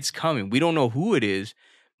it's coming. We don't know who it is.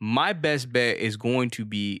 My best bet is going to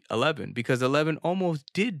be 11 because 11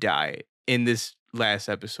 almost did die in this last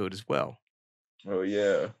episode as well. oh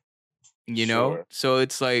yeah, You know? sure. So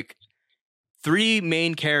it's like 3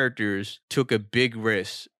 main characters took a big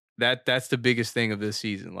risk. That's the biggest thing of this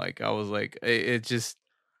season. Like I was like, it just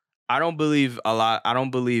I don't believe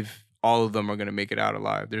all of them are gonna make it out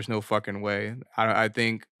alive. There's no fucking way. I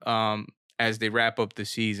think as they wrap up the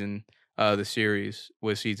season, the series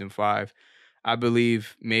with season 5, I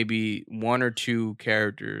believe maybe 1 or 2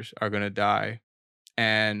 characters are gonna die,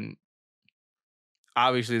 and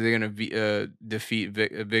obviously they're gonna defeat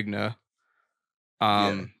Vigna.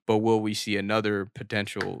 Yeah, But will we see another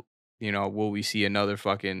potential? You know, will we see another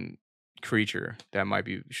fucking creature that might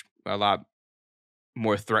be a lot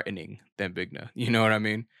more threatening than Vigna? You know what I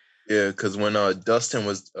mean? yeah. Because when Dustin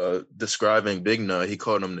was describing Big Nut, he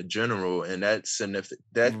called him the general, and that significant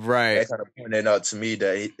Right. that kind of pointed out to me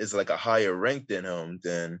that he is like a higher rank than him.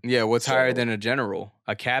 Then Yeah, what's higher so than a general?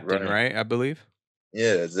 A captain, right, right? I believe.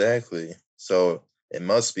 yeah, exactly. So it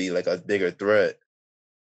must be like a bigger threat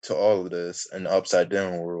to all of this in the upside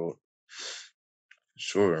down world.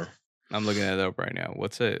 Sure. I'm looking that up right now.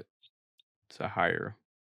 What's it? It's a higher.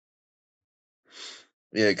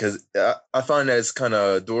 Yeah, because I find that it's kind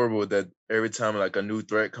of adorable that every time like a new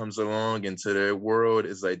threat comes along into their world,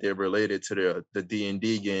 it's like they're related to the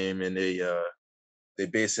D&D game, and they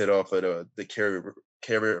base it off of the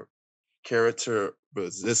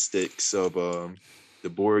characteristics of the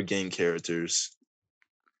board game characters.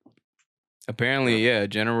 Apparently, yeah,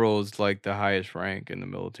 general is like the highest rank in the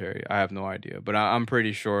military. I have no idea, but I'm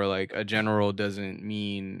pretty sure like a general doesn't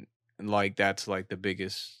mean like that's like the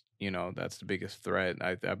biggest. You know, that's the biggest threat.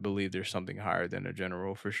 I believe there's something higher than a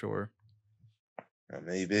general for sure.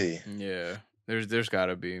 Maybe. Yeah, there's got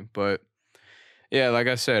to be, but yeah, like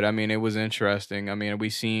I said, I mean, it was interesting. I mean, we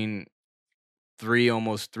seen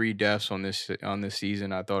almost 3 deaths on this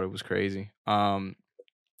season. I thought it was crazy.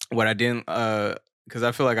 What I didn't because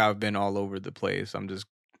I feel like I've been all over the place. I'm just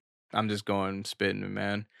going spitting,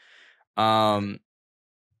 man. Mhm. Um,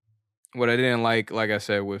 what I didn't like I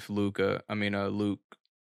said with Luca, I mean Luke.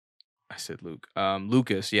 I said Luke.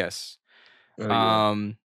 Lucas, yes. Oh yeah.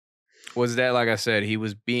 Um, was that like I said, he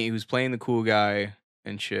was playing the cool guy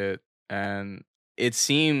and shit, and it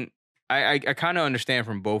seemed I kind of understand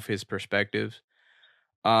from both his perspectives.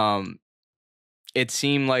 Um, it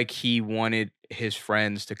seemed like he wanted his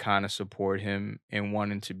friends to kind of support him and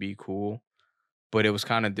wanting to be cool, but it was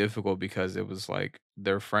kind of difficult because it was like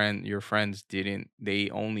your friends didn't, they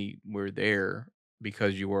only were there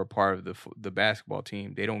because you were a part of the basketball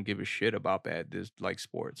team. They don't give a shit about this like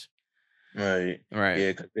sports. Right. Right.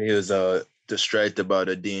 Yeah, because they was distracted by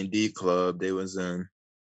the D&D club they was in.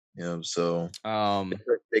 So Um,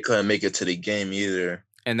 they couldn't make it to the game either.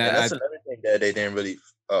 and And that's that another thing that they didn't really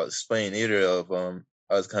explain either. Of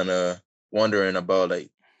I was kind of wondering about like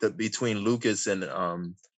the between Lucas and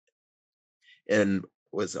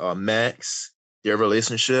was Max, their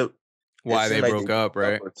relationship. It why they seemed like they broke up, broke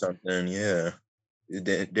up right? or something. Yeah,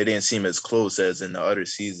 they didn't seem as close as in the other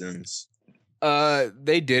seasons.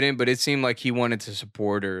 They didn't, but it seemed like he wanted to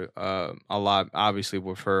support her a lot, obviously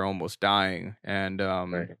with her almost dying. And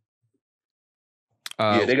Right.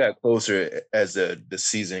 uh Yeah, they got closer as the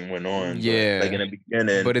season went on, but like in yeah. the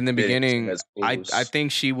beginning, But in the they didn't seem beginning, as I close.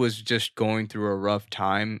 think she was just going through a rough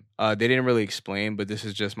time. They didn't really explain, but this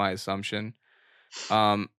is just my assumption.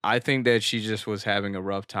 I think that she just was having a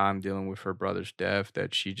rough time dealing with her brother's death,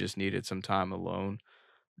 that she just needed some time alone.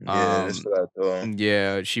 Yeah, that's Um, what I thought.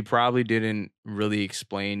 yeah, she probably didn't really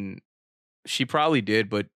explain. She probably did,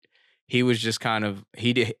 but he was just kind of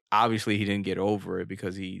he did obviously he didn't get over it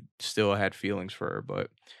because he still had feelings for her, but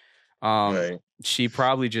um Right. she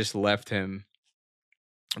probably just left him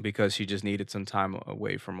because she just needed some time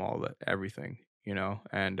away from all that everything,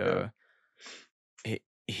 and Yeah.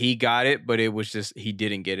 he got it, but it was just he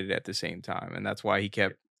didn't get it at the same time, and that's why he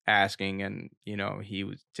kept asking, and he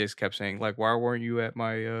was just kept saying like, why weren't you at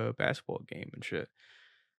my basketball game and shit.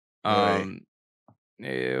 Right. um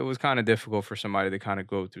it was kind of difficult for somebody to kind of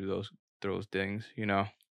go through those things.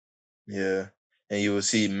 Yeah. And you will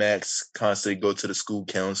see Max constantly go to the school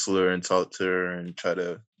counselor and talk to her and try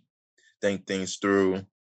to think things through.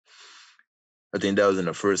 I think that was in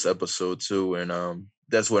the first episode too, and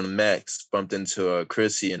that's when Max bumped into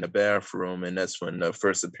Chrissy in the bathroom, and that's when the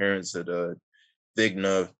first appearance of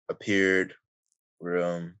Vigna appeared,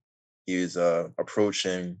 where he was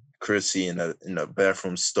approaching Chrissy in the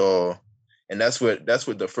bathroom stall, and that's what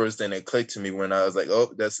the first thing that clicked to me when I was like,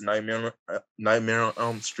 oh, that's Nightmare on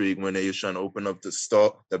Elm Street when they was trying to open up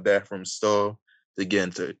the bathroom stall to get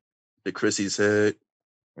into the Chrissy's head.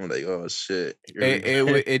 I'm like, oh shit, here we It go. it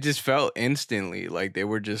wa it just felt instantly like they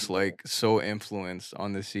were just like so influenced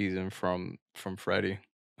on the season from Freddie.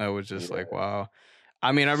 I was just like, Yeah, wow.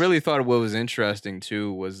 I mean, I really thought what was interesting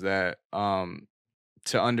too was that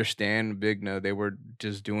to understand Vigna, they were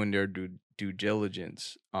just doing their due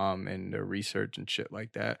diligence and their research and shit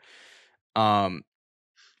like that. Um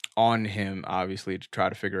on him, obviously, to try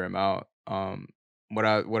to figure him out. What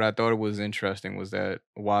I thought was interesting was that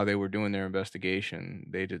while they were doing their investigation,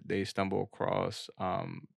 they stumble across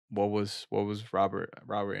what was Robert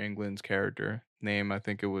Englund's character name? I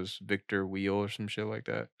think it was Victor Wheel or some shit like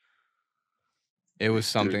that. It was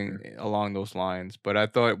Victor. something along those lines. But I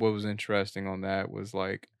thought what was interesting on that was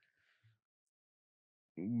like,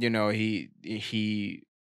 he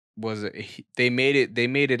they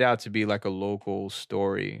made it out to be like a local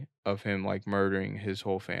story of him like murdering his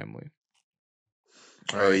whole family.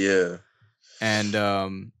 Oh Right. yeah,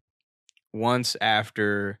 And once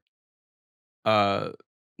after uh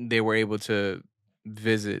they were able to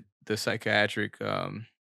visit the psychiatric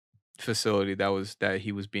facility that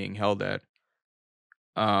he was being held at,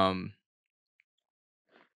 um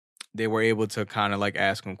they were able to kind of like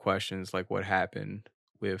ask him questions like what happened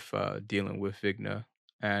with dealing with Vigna.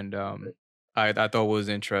 And I thought what was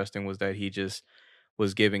interesting was that he just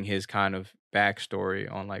was giving his kind of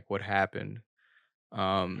backstory on like what happened.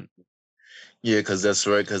 Um yeah, because that's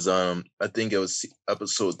right. Because I think it was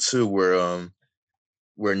episode 2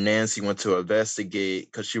 where Nancy went to investigate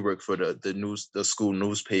because she worked for the school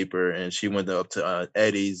newspaper, and she went up to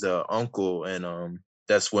Eddie's uncle, and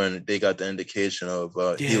that's when they got the indication of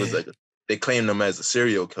he was yeah. like they claimed him as a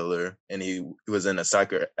serial killer, and he was in a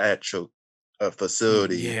psychiatric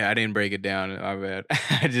facility. Yeah, I didn't break it down. I bad.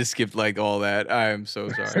 I just skipped like all that. I am so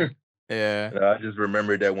sorry. Yeah. And I just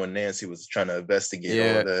remember that when Nancy was trying to investigate all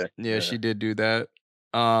Yeah. that. Yeah, Yeah, she did do that.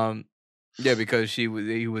 Um yeah, because he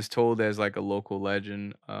was told as like a local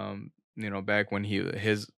legend, back when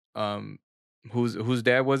his whose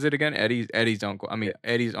dad was it again? Eddie's uncle. I mean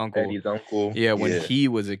yeah. Eddie's uncle. Eddie's uncle. Yeah, when Yeah, he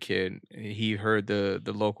was a kid, he heard the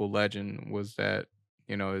local legend was that,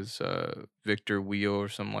 his Victor Wheel or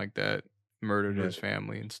something like that murdered his right.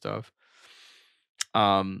 family and stuff.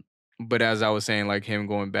 Um, but as I was saying, like him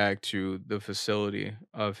going back to the facility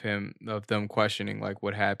of them questioning like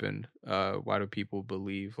what happened, why do people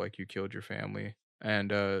believe like you killed your family?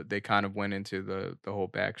 And they kind of went into the whole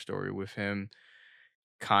backstory with him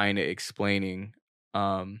kind of explaining,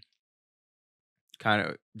 um, kind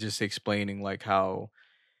of just explaining like how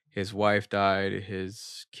his wife died,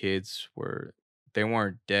 his kids they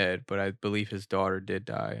weren't dead, but I believe his daughter did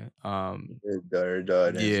die. His daughter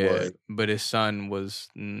died and his Yeah, wife. but his son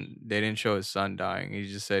they didn't show his son dying. He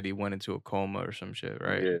just said he went into a coma or some shit,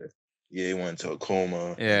 right? Yeah, yeah. He went into a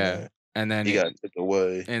coma, and Yeah. And then he got took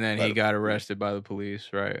away by he the got police. arrested by the police,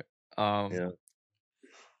 right? Um Yeah.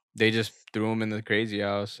 they just threw him in the crazy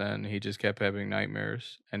house and he just kept having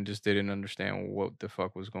nightmares and just didn't understand what the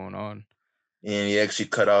fuck was going on And he actually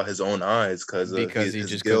cut out his own eyes because of because he his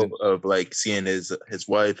just guilt couldn't of like seeing his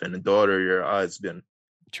wife and the daughter. Your eyes been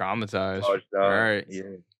traumatize, gouged out. right?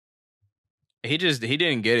 Yeah, He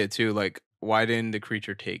didn't get it too. Like, why didn't the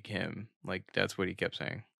creature take him? Like, that's what he kept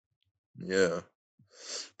saying. yeah,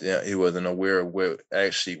 yeah. He wasn't aware of what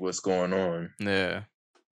actually was going on, Yeah.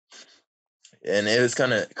 and it was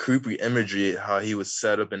kind of creepy imagery how he was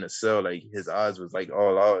set up in the cell. Like his eyes was like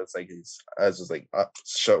all out. It's like his eyes was like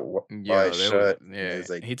shut wide Yo, they were shut, and yeah. it's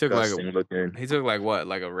like disgusting looking. He took like what,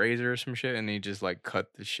 like a razor or some shit, and he just like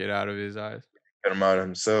cut the shit out of his eyes. cut him out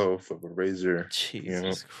himself with a razor. You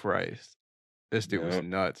know, Jesus Christ. This dude was yeah,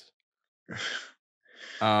 nuts.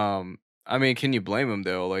 I mean, can you blame him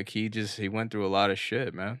though? Like he went through a lot of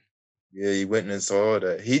shit, man. yeah. He witnessed all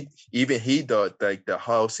that. He thought like the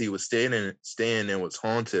house he was staying in was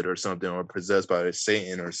haunted or something, or possessed by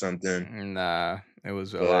Satan or something. Nah, it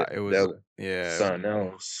was a But lot. It that was was yeah, something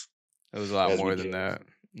else. it was a lot As we more than get, that.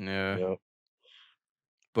 Yeah. yeah,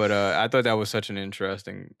 But I thought that was such an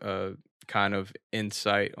interesting kind of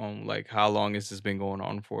insight on like how long has this been going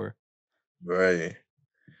on for? right.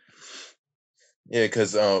 Yeah,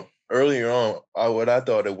 because earlier on, what I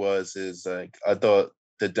thought it was is like I thought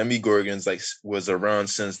the Demigorgons like was around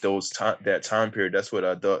since that time period. That's what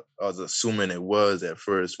I thought. I was assuming it was at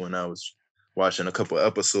first when I was watching a couple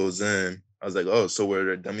episodes in. I was like, oh, so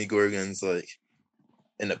were the Demigorgons like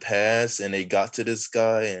in the past and they got to this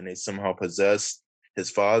guy and they somehow possessed his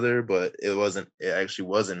father, but it wasn't. It actually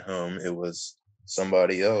wasn't him. It was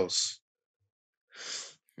somebody else.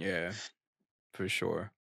 Yeah, for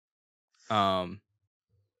sure. Um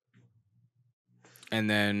and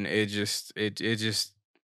then it just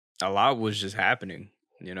a lot was just happening,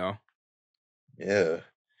 you know? Yeah.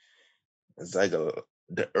 It's like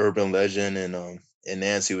the urban legend, and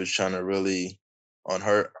Nancy was trying to really on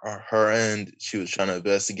her end. She was trying to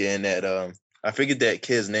investigate in that. I forget that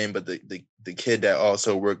kid's name, but the kid that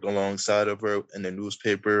also worked alongside of her in the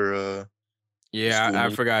newspaper, the Yeah, school I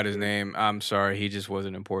forgot his newspaper. name. I'm sorry. He just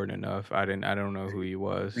wasn't important enough. I don't know who he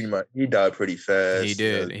was. Pretty much, he died pretty He fast.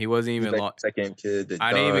 did. He wasn't He was even like long. the second kid that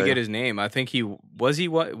I didn't even died. get his name. I think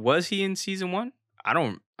what was he in season 1? I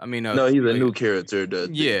don't I mean No, he's a like new character,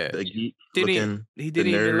 yeah. the geek Didn't looking, he the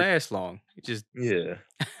didn't even nerd. last long. He just Yeah,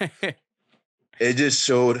 it just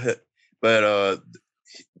showed, but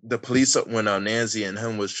the police when Nancy and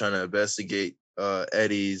him was trying to investigate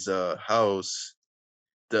Eddie's house,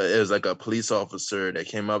 it was like a police officer that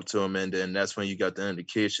came up to him, and then that's when you got the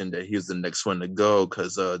indication that he was the next one to go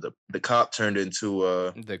because the cop turned into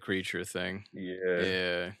the creature thing. yeah,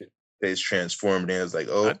 Yeah. face transformed, and it was like,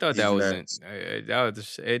 I oh, thought that he's wasn't next. that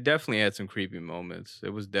was it definitely had some creepy moments. It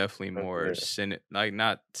was definitely Oh, more yeah, like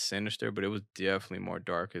not sinister, but it was definitely more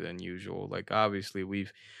darker than usual. Like obviously we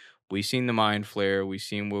seen the mind flare, we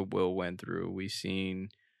seen what Will went through, we seen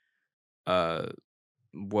uh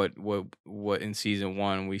what in season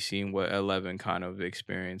 1 we seen what 11 kind of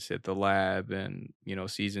experienced at the lab, and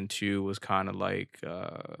season 2 was kind of like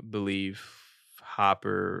believe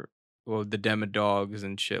Hopper, well, the Demodogs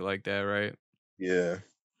and shit like that, right? yeah,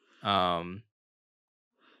 um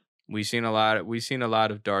we seen a lot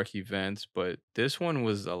of dark events, but this one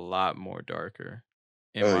was a lot more darker,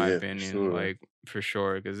 in oh my yeah, for opinion, sure. like for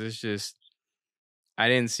sure, because it's just I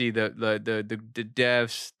didn't see the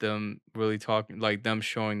deaths, them really talking, like them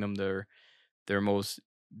showing them their most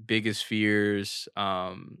biggest fears.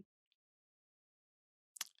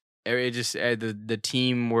 It just the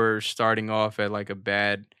team were starting off at like a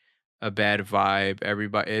bad vibe.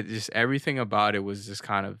 Everybody, it just everything about it was just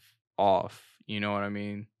kind of off. You know what I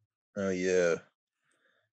mean? Oh yeah,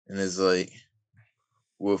 and it's like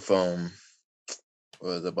with what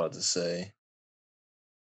was I about to say?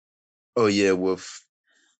 Oh yeah, with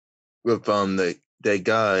that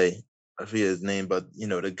guy, I forget his name, but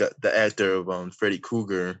the actor of Freddy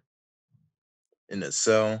Krueger in the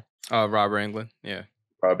cell, Robert Englund, yeah.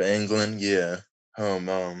 Robert Englund, yeah.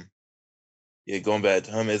 Yeah, going back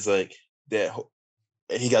to him, it's like that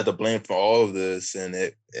he got the blame for all of this, and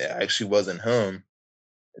it actually wasn't him.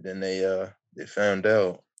 And then they found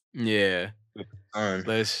out Yeah. with the son.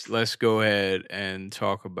 Let's go ahead and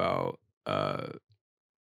talk about uh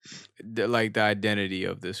the identity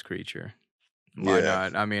of this creature. Why Yeah.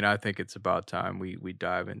 not? I mean, I think it's about time we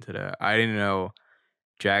dive into that. I didn't know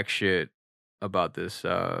jack shit about this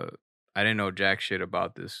I didn't know jack shit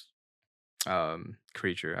about this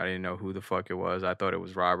creature. I didn't know who the fuck it was. I thought it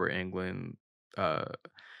was Robert Englund, uh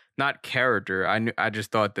not character. I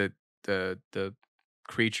just thought that the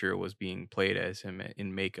creature was being played as him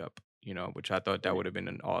in makeup, which I thought that Right. would have been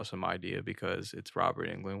an awesome idea because it's Robert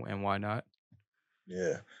Englund, and why not?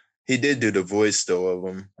 Yeah. He did do the voice though of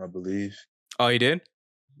him, I believe. Oh, he did?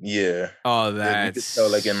 Yeah. Oh, You that's could tell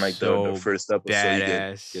like in like the so first episode he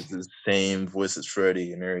gets badass. the same voice as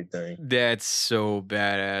Freddy and everything. That's so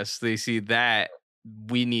badass. They see that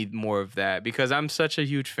we need more of that because I'm such a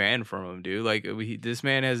huge fan from him, dude. Like this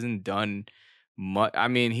man hasn't done much. I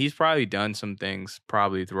mean, he's probably done some things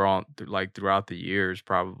probably throughout the years.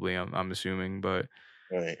 Probably, I'm assuming, but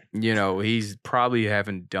Right. he's probably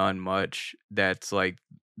haven't done much that's like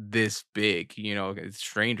this big. It's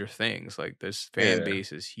Stranger Things. Like this fan Yeah.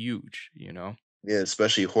 base is huge. Yeah,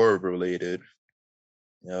 especially horror related.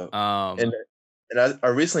 Yeah. And Um, And I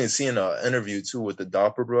recently seen an interview too with the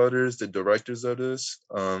Doppler brothers, the directors of this.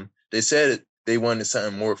 They said they wanted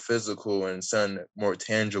something more physical and something more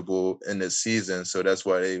tangible in this season, so that's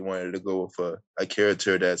why they wanted to go with a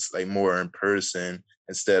character that's like more in person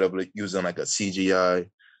instead of like using like a CGI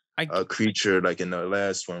I creature like in the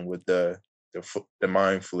last one with the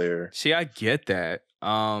mind flare. see. I get that.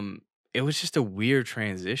 It was just a weird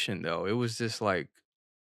transition, though. It was just like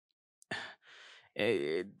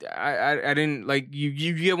I didn't like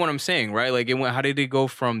you get what I'm saying, right? Like it went how did it go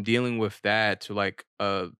from dealing with that to like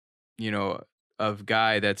you know a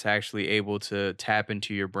guy that's actually able to tap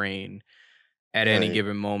into your brain at any Right.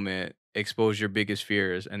 given moment, expose your biggest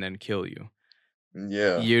fears, and then kill you.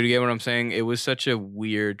 Yeah. You get what I'm saying? It was such a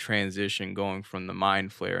weird transition going from the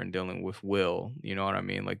mind flare and dealing with Will. You know what I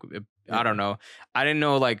mean? Like I don't Yeah. know. I didn't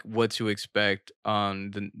know like what to expect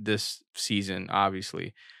on this season.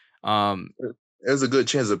 Obviously, um, It was a good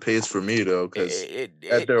chance of pace for me though, because it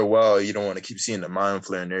after a while you don't want to keep seeing the mind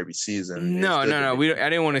flare in every season. It's no, good no, to no. get I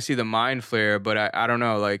didn't want to see the mind flare, but I don't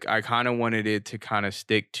know. Like, I kind of wanted it to kind of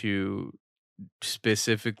stick to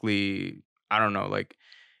specifically. I don't know. Like,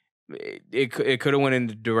 it could have went in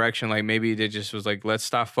the direction like maybe they just was like, let's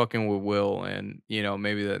stop fucking with Will, and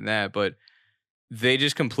maybe that. But they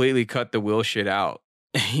just completely cut the Will shit out.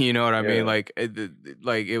 You know what I mean? yeah. Like,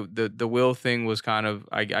 the Will thing was kind of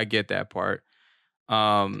I get that part.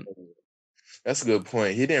 Um, That's a good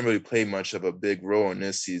point. He didn't really play much of a big role in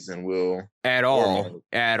this season, Will At or all, Mike.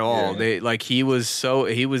 at all. Yeah. They like he was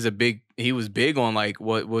big on like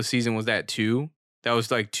what season was that 2? That was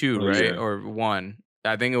like 2, Oh right? yeah. Or 1.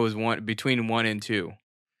 I think it was 1 between 1 and 2.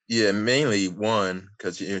 Yeah, mainly one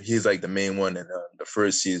because he's like the main one in the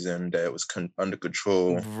first season that was under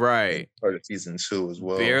control, and Right. part of season 2 as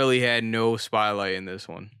well. Barely had no spotlight in this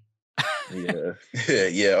one. Yeah,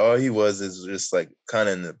 yeah. All he was is just like kind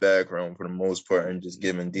of in the background for the most part, and just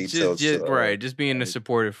giving details to. Just right, just being a Mike.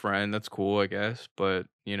 supportive friend. That's cool, I guess. But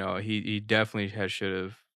he definitely should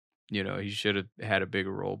have. He should have had a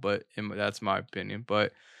bigger role. But that's my opinion.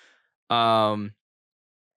 But um,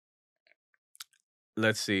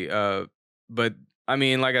 let's see. But I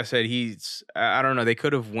mean, like I said, I don't know. They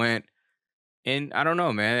could have went, and I don't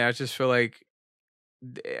know, man. I just feel like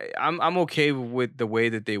I'm okay with the way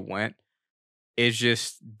that they went. It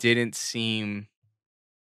just didn't seem.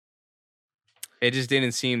 It just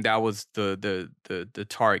didn't seem that was the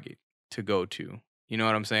target to go to. You know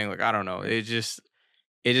what I'm saying? Like I don't know. It just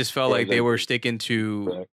felt Yeah, like they like were sticking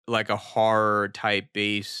to like a horror type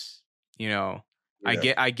base. You know,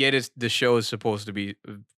 yeah, I get it. The show is supposed to be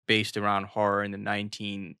based around horror in the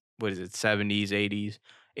 19 what is it 70s 80s.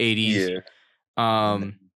 yeah. And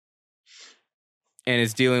Um, and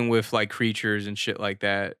it's dealing with like creatures and shit like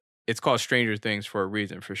that. It's called Stranger Things for a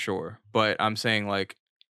reason, for sure. But I'm saying like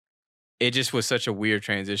it just was such a weird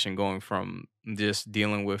transition going from just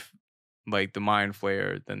dealing with like the mind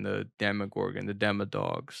flare, then the Demogorgon, the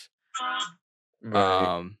Demodogs,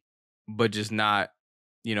 right. um, but just not,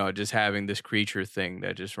 just having this creature thing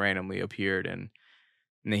that just randomly appeared, and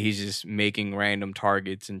then he's just making random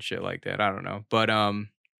targets and shit like that. I don't know, but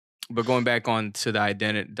going back on to the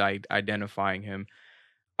identifying him,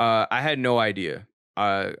 I had no idea.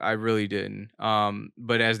 I really didn't.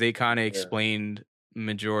 But as they kind of Yeah, explained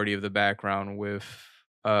majority of the background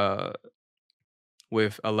uh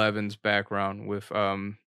with Eleven's background with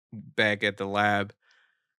back at the lab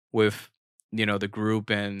with the group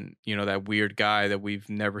and that weird guy that we've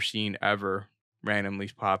never seen ever randomly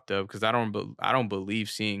popped up because I don't believe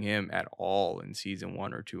seeing him at all in season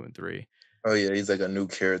 1 or 2 and 3. oh yeah, he's like a new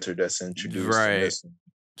character that's introduced in Right. this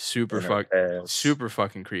Super in our fuck past. super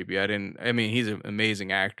fucking creepy. I mean he's an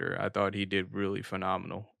amazing actor. I thought he did really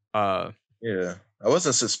phenomenal. Yeah, I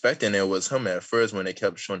wasn't suspecting it was him at first when they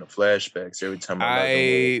kept showing the flashbacks every time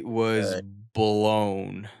 11 would. I was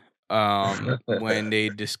blown when they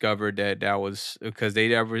discovered that was because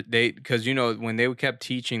because when they kept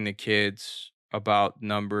teaching the kids about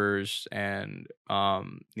numbers and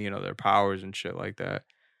their powers and shit like that.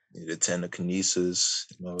 The telekinesis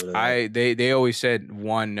and all that. They always said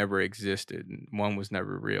one never existed and one was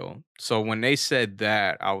never real. So when they said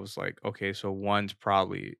that, I was like, okay, so one's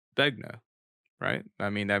probably Vecna, right? I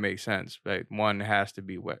mean, that makes sense. Right? One has to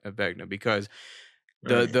be Vecna because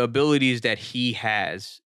Right. the abilities that he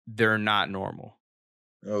has, they're not normal.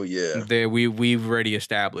 Oh yeah. We've already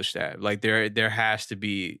established that. Like there has to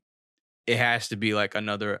be it has to be like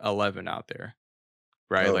another 11 out there,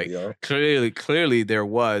 right? Oh Like yeah. clearly there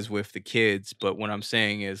was with the kids, but what I'm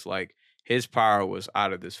saying is like his power was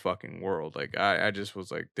out of this fucking world. Like I just was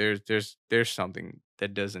like there's something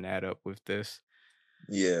that doesn't add up with this.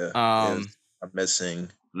 Yeah. Um It's I'm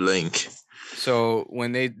missing. link. So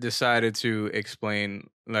when they decided to explain,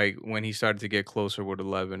 like when he started to get closer with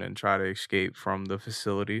 11 and try to escape from the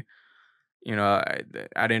facility, I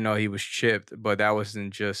didn't know he was chipped, but that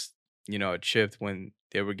wasn't just, chipped when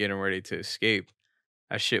they were getting ready to escape.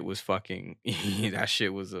 That shit was fucking, that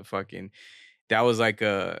shit was a fucking, that was like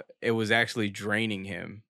it was actually draining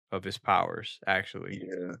him of his powers, actually.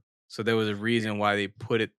 Yeah. So there was a reason why they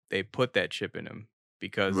put that chip in him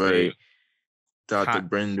because Right. Dr.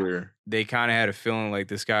 Brender. they kind of had a feeling like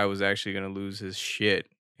this guy was actually going to lose his shit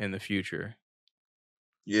in the future.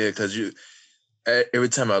 Yeah, because every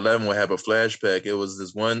time 11 would have a flashback, it was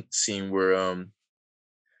this one scene where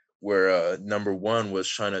number one was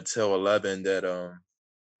trying to tell 11 that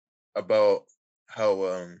about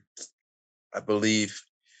how I believe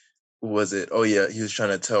was it? Oh yeah, he was trying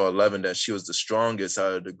to tell 11 that she was the strongest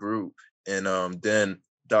out of the group, and then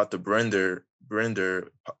Dr. Brender,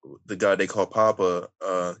 the guy they call Papa,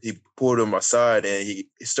 he pulled him aside and he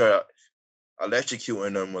started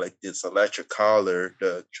electrocuting him with like this electric collar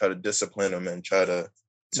to try to discipline him and try to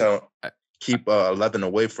keep 11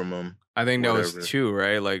 away from him. I think that was 2,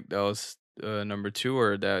 right? Like that was number 2,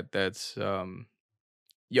 or that's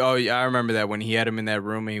yeah, I remember that when he had him in that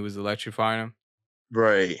room and he was electrifying him.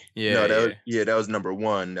 Right. Yeah. No, that was number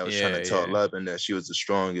 1. That was trying to tell 11 that she was the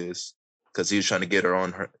strongest because he was trying to get her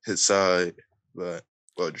on his side, but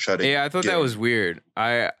try to. Yeah, I thought that was weird.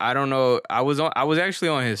 I don't know. I was actually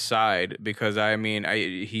on his side because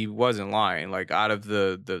he wasn't lying. Like out of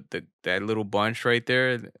the that little bunch right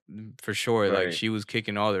there, for sure. Right. Like she was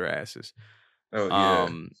kicking all their asses. Oh yeah.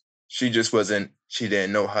 She just wasn't. She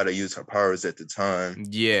didn't know how to use her powers at the time.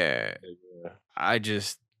 Yeah.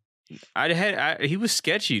 He was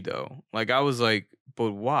sketchy though. Like I was like,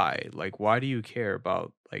 but why? Like why do you care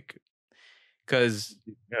about like? Because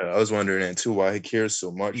I was wondering that too. Why he cares so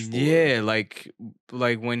much for her. Like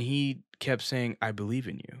when he kept saying, "I believe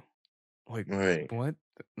in you," like what?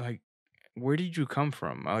 Like where did you come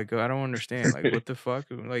from? Like I don't understand. Like what the fuck?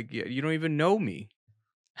 Like you don't even know me.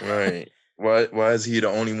 Right? Why is he the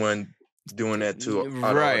only one doing that to?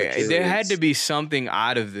 Right. There had to be something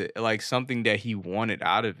out of it, like something that he wanted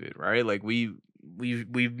out of it, right? Like we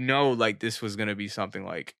know like this was gonna be something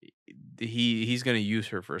like he's gonna use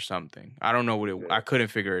her for something. I don't know what I couldn't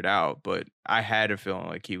figure it out, but I had a feeling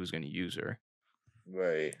like he was gonna use her.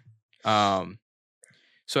 Right.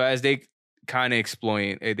 So as they kind of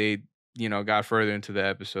explain, they got further into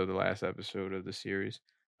the last episode of the series.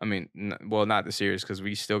 I mean, not the series because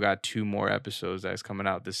we still got 2 more episodes that's coming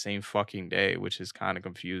out the same fucking day, which is kind of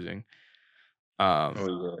confusing.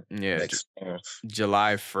 Yeah,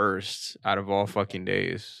 July 1st out of all fucking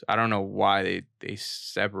days. I don't know why they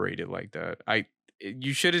separated like that.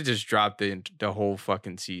 You should have just dropped the whole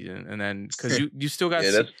fucking season and then because you still got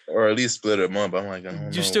or at least split them up. I'm like,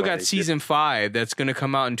 you still got season 5 that's gonna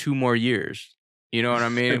come out in 2 more years. You know what I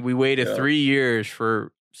mean? We waited 3 years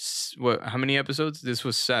for what? How many episodes? This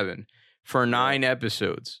was 7 for 9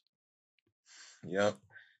 episodes. Yep.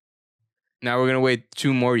 Now we're gonna wait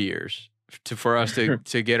 2 more years for us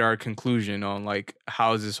to get our conclusion on like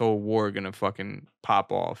how is this whole war gonna fucking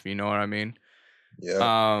pop off? You know what I mean?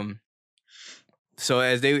 Yeah. So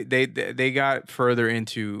as they got further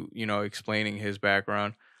into explaining his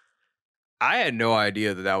background, I had no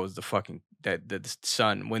idea that was the fucking the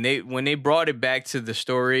son. When they brought it back to the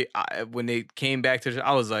story, when they came back to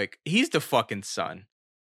I was like, he's the fucking son.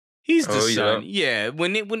 He's the son. Yeah.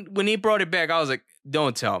 When he brought it back, I was like,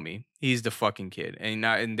 don't tell me he's the fucking kid.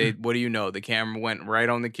 And they what do you know? The camera went right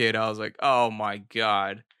on the kid. I was like, oh my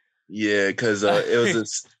God. Yeah, because it was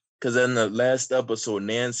this. Because in the last episode,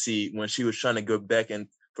 Nancy, when she was trying to go back in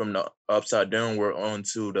from the upside down world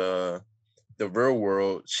onto the real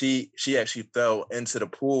world, she actually fell into the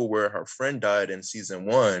pool where her friend died in season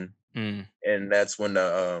 1, and that's when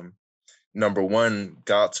the number 1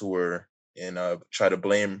 got to her and tried to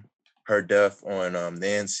blame her death on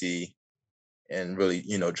Nancy, and really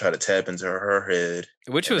try to tap into her head,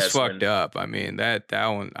 which was fucked up. I mean that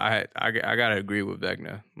one I gotta agree with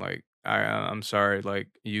Vecna. Like I'm sorry, like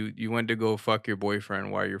you went to go fuck your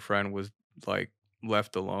boyfriend while your friend was like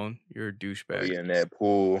left alone. You're a douchebag. In that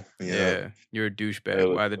pool. Yeah, you're a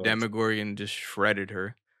douchebag. Why the Demogorgon just shredded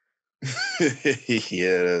her.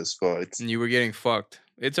 Yeah, that's fucked. And you were getting fucked.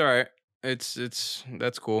 It's all right. It's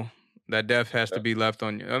that's cool. That death has to be left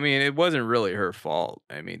on you. I mean, it wasn't really her fault.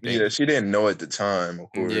 I mean, she didn't know at the time, of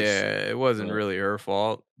course. Yeah, it wasn't really her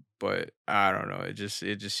fault, but I don't know. It just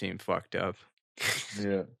seemed fucked up.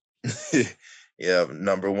 Yeah. Yeah,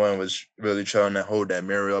 number 1 was really trying to hold that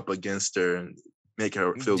mirror up against her and make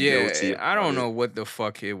her feel guilty. I don't know what the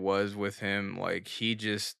fuck it was with him. Like he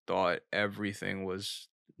just thought everything was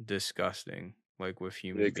disgusting, like with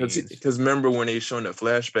Yeah, human beings. because remember when they showing a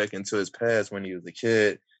flashback into his past when he was a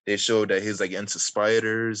kid, they showed that he's like into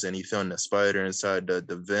spiders and he found a spider inside the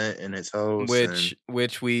vent in his house and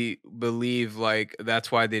Which we believe like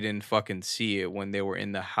that's why they didn't fucking see it when they were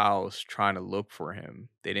in the house trying to look for him.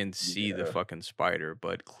 They didn't see the yeah, fucking spider,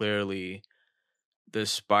 but clearly the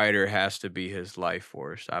spider has to be his life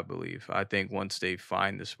force, I believe. I think once they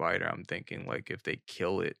find the spider, I'm thinking like if they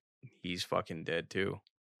kill it, he's fucking dead too.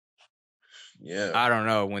 yeah, I don't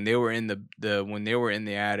know. When they were in the when they were in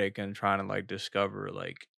the attic and trying to like discover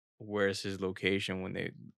like where's his location when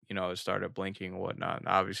they started blinking and whatnot.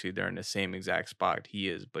 Obviously they're in the same exact spot he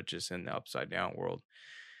is, but just in the upside down world.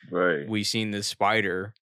 right. We seen this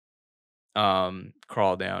spider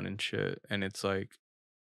crawl down and shit. And it's like,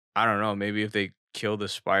 I don't know, maybe if they kill the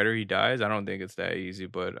spider he dies. I don't think it's that easy,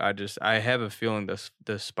 but I have a feeling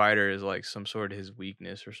the spider is like some sort of his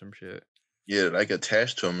weakness or some shit. Yeah, like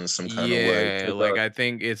attached to him in some kind of way. Yeah, like I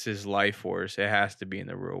think it's his life force. It has to be in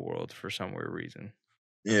the real world for some weird reason.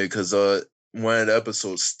 Yeah, because one of the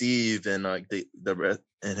episodes, Steve and like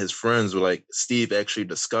and his friends were like Steve actually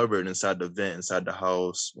discovered inside the vent inside the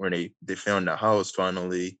house where they found the house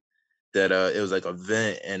finally that it was like a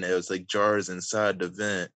vent and it was like jars inside the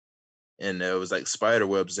vent and there was like spider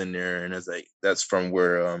webs in there and it's like that's from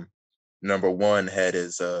where number one had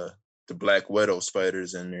his the black widow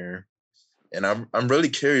spiders in there. And I'm really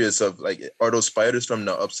curious of like are those spiders from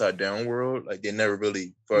the upside down world? Like they never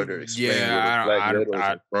really further explain where the black Yeah, widows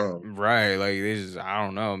are from. right. Like they just, I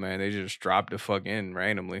don't know, man. They just dropped the fuck in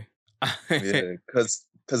randomly. Yeah, because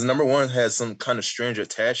number one has some kind of strange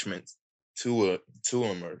attachment to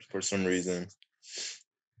him or for some reason.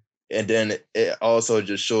 And then it also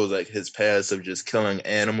just shows like his past of just killing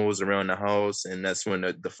animals around the house, and that's when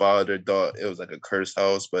the father thought it was like a cursed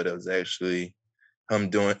house, but it was actually him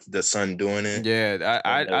doing the son doing it. Yeah,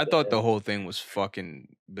 And I that thought the was whole thing was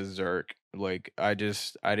fucking berserk. Like I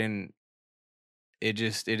didn't. It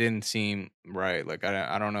didn't seem right. Like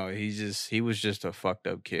I don't know. He was just a fucked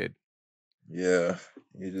up kid. yeah,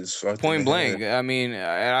 he just fucked in the Point head. blank. I mean,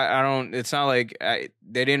 I don't. It's not like they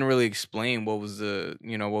didn't really explain what was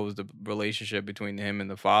what was the relationship between him and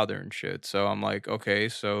the father and shit. So I'm like, okay,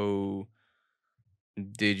 so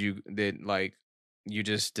did like you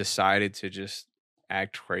just decided to just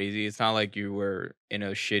act crazy? It's not like you were in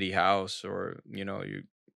a shitty house or you.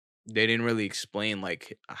 They didn't really explain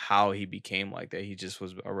like how he became like that. He just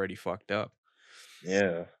was already fucked up.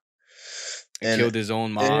 Yeah, And and killed his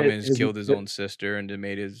own mom it, and his, killed his own sister and then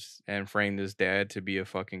made his and framed his dad to be a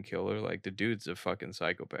fucking killer. Like the dude's a fucking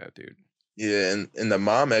psychopath, dude. yeah, and the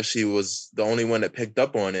mom actually was the only one that picked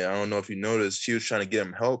up on it. I don't know if you noticed. She was trying to get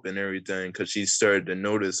him help and everything because she started to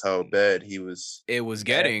notice how bad he was It was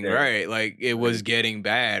getting acting. right, like it was Like, getting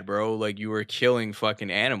bad, bro. Like you were killing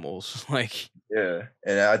fucking animals, like yeah,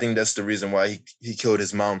 and I think that's the reason why he killed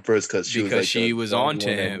his mom first because she was because like she was the only on to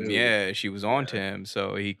one that him. knew. Yeah, she was on to Yeah, him,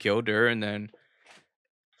 so he killed her, and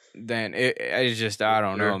then it's just I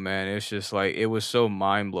don't know, sure. man. It's just like it was so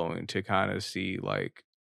mind blowing to kind of see like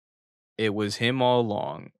it was him all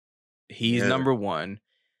along. He's Yeah, number one.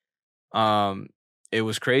 Um, it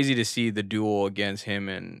was crazy to see the duel against him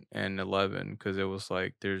and 11 because it was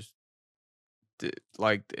like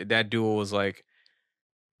that duel was like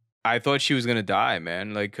I thought she was gonna die,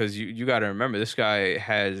 man. Like, cause you got to remember this guy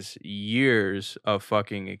has years of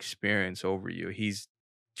fucking experience over you. He's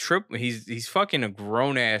fucking a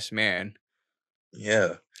grown ass man,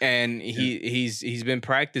 yeah, and and, he's been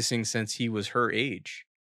practicing since he was her age.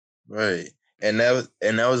 right. And that was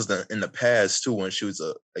in the past too when she was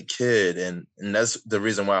a kid, and that's the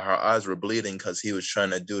reason why her eyes were bleeding because he was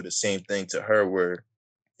trying to do the same thing to her where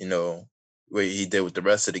you know where he did with the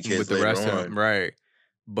rest of the With kids the later rest of them, on. right?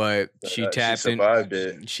 But But she survived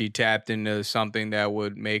it. she tapped into something that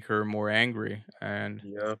would make her more angry, and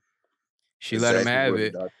Yep, she let him exactly have what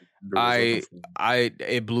it. Doctor was looking I for.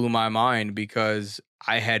 it blew my mind because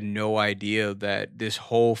I had no idea that this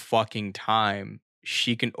whole fucking time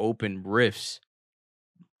she can open rifts.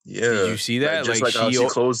 Did Yeah, you see like that? just Like like how she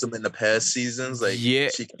closed them in the past seasons, like yeah,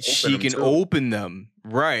 she can open she them can too. open them.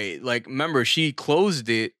 Right. Like remember she closed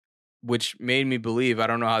it, which made me believe I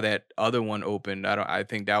don't know how that other one opened. I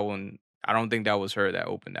think that one I don't think that was her that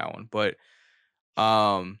opened that one. But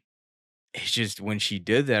um it's just when she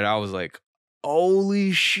did that, I was like,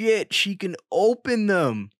 holy shit, she can open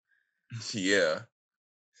them. Yeah,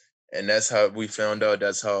 and that's how we found out.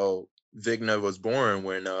 That's how Vigna was born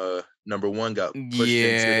when number one got pushed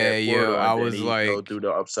into Yeah, that yo, portal, I and then was he fell like, through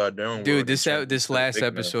the upside down dude, world and turned this into last Vigna.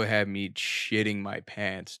 episode had me shitting my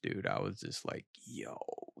pants, dude. I was just like, yo,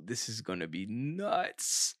 this is gonna be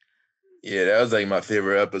nuts. Yeah, that was like my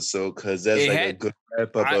favorite episode because that's It like a had good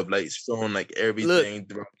wrap up I of like showing like look everything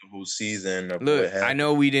throughout the whole season of look. what I happened.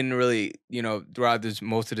 know we didn't really, throughout this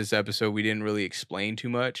most of this episode, we didn't really explain too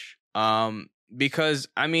much. Because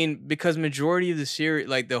majority of the series,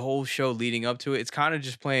 like the whole show leading up to it, it's kind of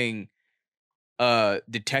just playing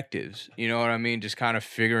detectives. You know what I mean? Just kind of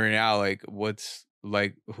figuring out like what's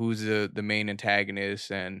like who's the main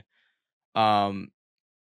antagonist um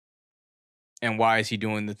and why is he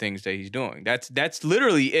doing the things that he's doing. That's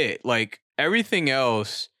literally it. Like everything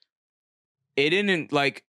else, it didn't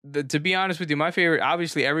like to be honest with you, my favorite,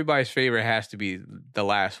 obviously everybody's favorite has to be the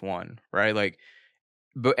last one, right? Like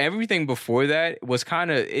but everything before that was kind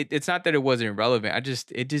of it's not that it wasn't relevant.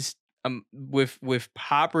 It just with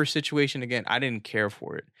Hopper's situation again, I didn't care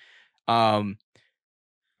for it. Um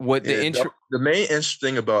what the Yeah, intro the main interesting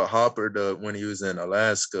thing about Hopper, when he was in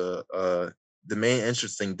Alaska, the main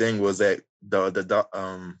interesting thing was that the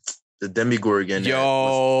Demigorgon that was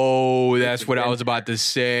Yo, that's living what I in was about to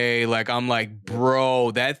say. Like, I'm like, there.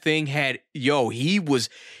 bro, that thing had, he was,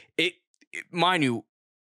 mind you,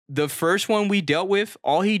 the first one we dealt with,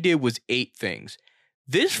 all he did was 8 things.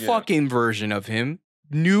 This Yeah. fucking version of him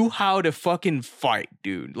knew how to fucking fight,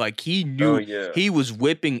 dude. Like, he Oh knew yeah. he was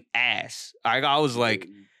whipping ass. I was like,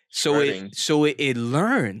 Shredding. it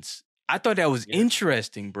learns. I thought that was Yeah.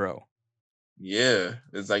 interesting, bro. Yeah,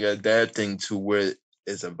 it's like adapting to where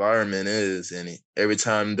its environment is, and every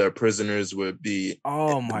time the prisoners would be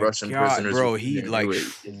Oh the my Russian God, prisoners would bro. be He there, and they like would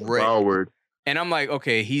get shred. devoured. And I'm like,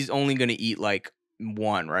 okay, he's only gonna eat like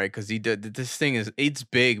one, right? Because he did this thing it's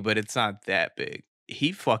big, but it's not that big.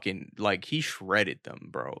 He fucking like he shredded them,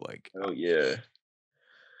 bro. Like, Oh yeah.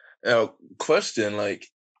 Now, question, like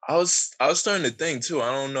I was starting to think too.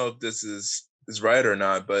 I don't know if this is right or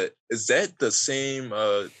not, but is that the same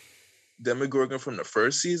Demogorgon from the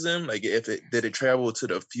first season? Like, if it did it travel to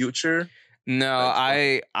the future, no, like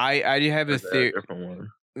from I do have or a is that theory. a different one?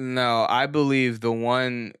 No, I believe the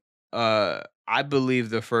one. I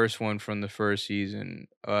believe the first one from the first season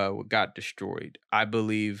got destroyed. I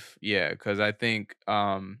believe, yeah, because I think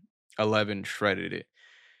 11 shredded it.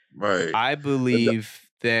 Right. I But believe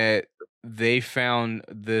that they found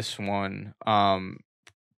this one.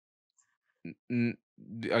 N-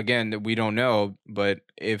 Again, that we don't know, but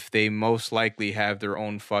if they most likely have their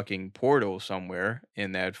own fucking portal somewhere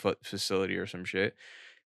in that facility or some shit,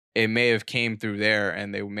 it may have came through there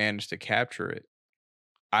and they managed to capture it.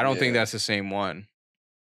 I don't think yeah. that's the same one.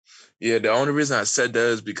 Yeah, the only reason I said that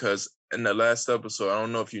is because in the last episode, I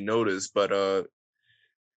don't know if you noticed, but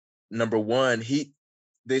number one,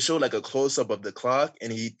 they showed like a close up of the clock,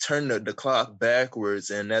 and he turned the clock backwards,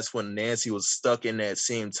 and that's when Nancy was stuck in that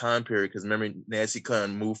same time period. Because remember, Nancy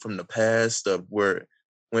couldn't move from the past of where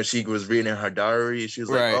when she was reading her diary, she was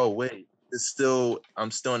like, Right. "Oh wait,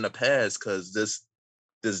 I'm still in the past because this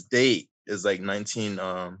date is like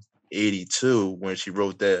 1982 when she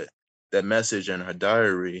wrote that message in her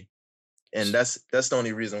diary." And that's the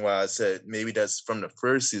only reason why I said maybe that's from the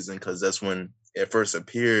first season, because that's when it first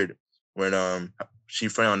appeared, when she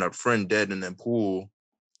found her friend dead in the pool,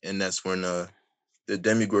 and that's when the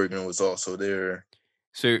Demigorgon was also there.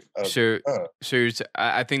 So I was so like, oh,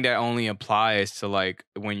 I think that only applies to like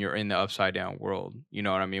when you're in the upside down world. You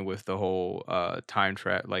know what I mean with the whole time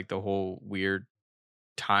trap, like the whole weird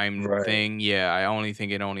time right. thing. Yeah, I only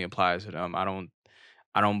think it only applies to them. I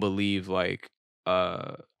don't believe like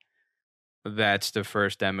uh that's the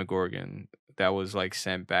first Demogorgon that was like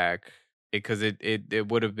sent back because it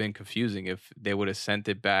would have been confusing if they would have sent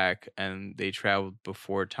it back and they traveled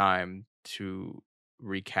before time to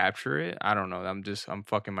recapture it. I don't know. I'm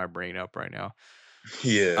fucking my brain up right now.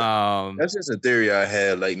 Yeah, Um that's just a theory I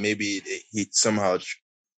had. Like maybe he somehow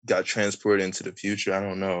got transported into the future. I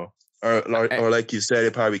don't know, I, or like you said,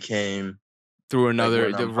 it probably came through like another when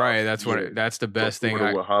right, yeah, that's the the best thing portal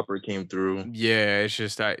I where Hopper came through. yeah, it's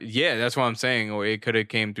just that yeah, that's what I'm saying. Or it could have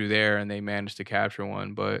came through there and they managed to capture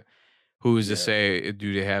one, but who's to Yeah, say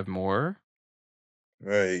do they have more?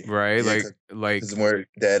 right. Right? Yeah, Like because where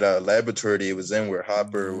that laboratory it was in, where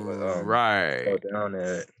Hopper fell right. down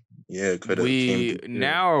at, yeah, could have came We through there.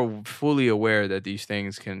 now are fully aware that these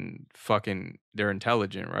things can fucking they're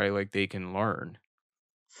intelligent, right? Like they can learn,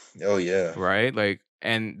 Oh yeah, right? Like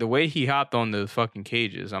and the way he hopped on the fucking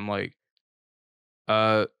cages, I'm like,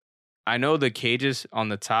 uh I know the cages on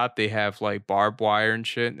the top they have like barbed wire and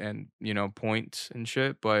shit and points and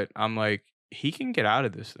shit, but I'm like, he can get out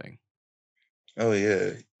of this thing. oh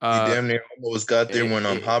yeah. He Uh damn near almost got there when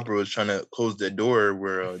it, Hopper was trying to close the door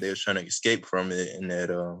where they was trying to escape from it in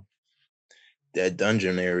that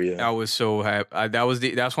dungeon I area. was so happy.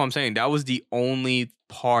 That's what I'm saying. That was the only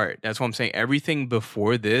part. That's what I'm saying. Everything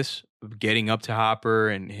before this getting up to Hopper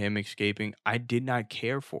and him escaping, I did not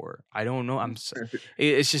care for. I don't know.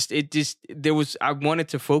 It's just there was. I wanted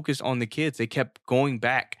to focus on the kids. They kept going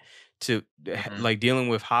back to like dealing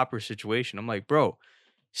with Hopper's situation. I'm like, bro,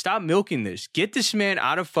 stop milking this. Get this man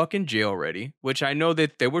out of fucking jail already. Which I know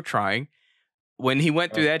that they were trying. When he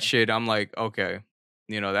went through that shit, I'm like, okay,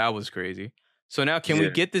 that was crazy. So now can we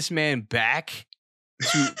get this man back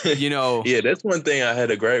to, Yeah, that's one thing I had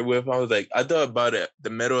a gripe with. I was like, I thought about it the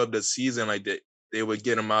middle of the season, like they would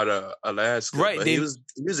get him out of Alaska. Right. But he was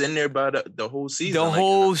in there by the whole season. The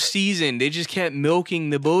whole season. They just kept milking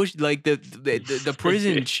the bullshit, like the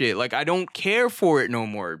prison shit. Like, I don't care for it no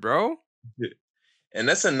more, bro. And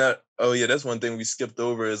that's that's one thing we skipped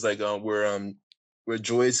over is like where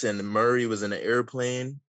Joyce and Murray was in an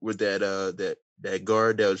airplane with that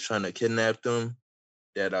guard that was trying to kidnap them,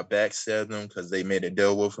 that backstabbed them because they made a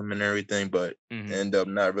deal with him and everything, but end up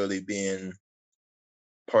not really being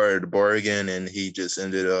part of the bargain, and he just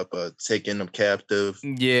ended up taking them captive.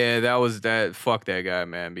 Yeah, that was that. Fuck that guy,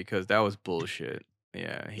 man, because that was bullshit.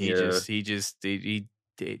 Yeah, he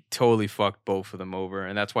totally fucked both of them over,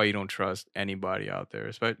 and that's why you don't trust anybody out there.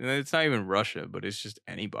 Especially, it's not even Russia, but it's just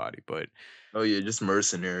anybody. But just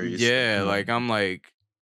mercenaries. Yeah, like I'm like,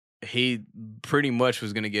 he pretty much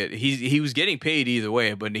was gonna get. He was getting paid either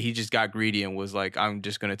way, but he just got greedy and was like, I'm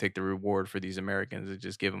just gonna take the reward for these Americans and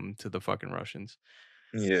just give them to the fucking Russians.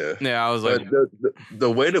 Yeah, I was like,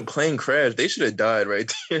 the way the plane crashed, they should have died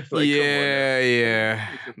right there. Like, yeah.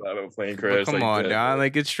 Plane crash. Come on, Don.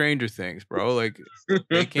 Like, it's Stranger Things, bro. Like,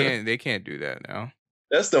 they can't do that now.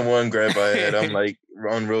 That's the one gripe I had. I'm like,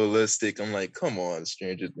 unrealistic. I'm like, come on,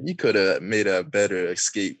 Stranger. You could have made a better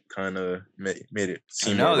escape. Kind of made it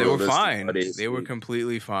seem. No, they were fine. They were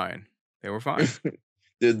completely fine. They were fine.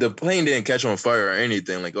 The plane didn't catch on fire or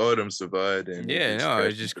anything. Like, all of them survived. And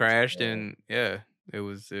it just crashed, and they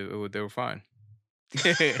were fine.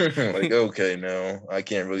 Like, okay, no, I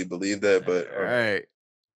can't really believe that, but all right.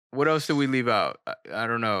 What else did we leave out? I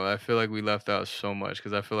don't know. I feel like we left out so much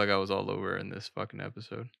because I feel like I was all over in this fucking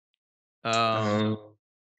episode. Oh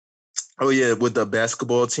yeah, with the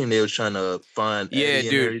basketball team, they was trying to find. Yeah,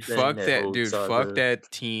 dude, fuck that, dude. Fuck that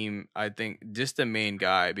team. I think just the main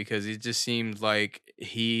guy, because it just seems like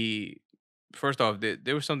first off,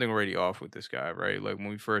 there was something already off with this guy, right? Like when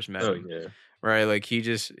we first met him. Yeah. Right, like he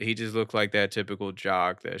just looked like that typical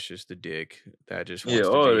jock that's just a dick that just wants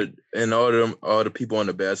all the people on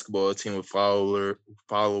the basketball team with followers.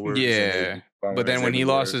 Yeah, but then when he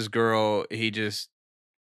lost his girl, he just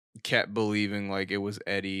kept believing like it was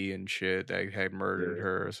Eddie and shit that had murdered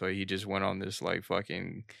her. So he just went on this like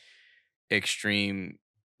fucking extreme,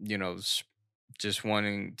 just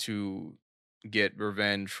wanting to get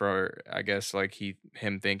revenge for, I guess, like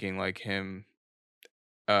him thinking like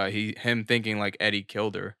Eddie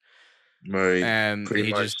killed her. Right. And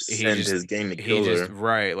he just his game to kill her.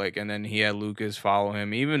 Right, like, and then he had Lucas follow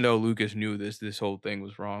him, even though Lucas knew this whole thing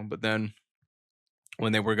was wrong. But then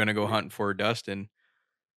when they were gonna go hunt for Dustin,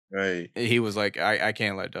 right, he was like, I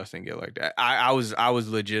can't let Dustin get like that. I was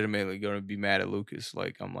legitimately gonna be mad at Lucas.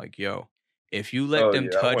 Like, I'm like, yo, if you let them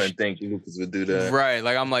touch, I wouldn't think Lucas would do that. Right,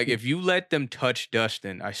 like I'm like, if you let them touch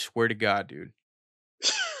Dustin, I swear to God, dude.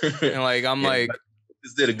 And like I'm like.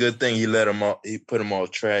 Just did a good thing. He let him off. He put him off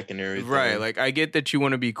track and everything. Right. Like, I get that you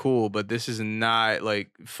want to be cool, but this is not like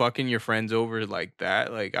fucking your friends over like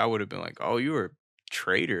that. Like, I would have been like, oh, you were a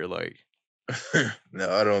traitor. Like, no,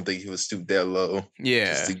 I don't think he was stooped that low.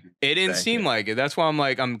 Yeah. It didn't seem like it. That's why I'm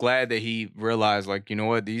like, I'm glad that he realized, like, you know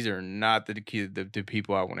what? These are not the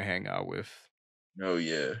people I want to hang out with. Oh,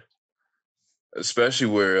 yeah. Especially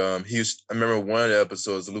where I remember one of the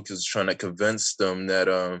episodes, Lucas was trying to convince them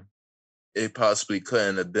that it possibly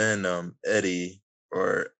couldn't have been Eddie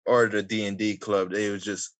or the D&D club. He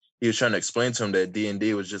was trying to explain to him that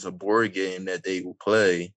D&D was just a board game that they would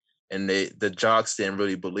play, and the jocks didn't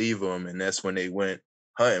really believe him, and that's when they went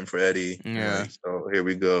hunting for Eddie. Yeah. So here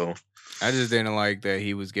we go. I just didn't like that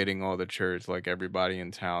he was getting all the church, like everybody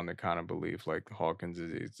in town that kind of believed like Hawkins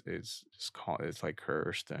is it's like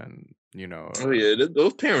cursed, and Oh yeah,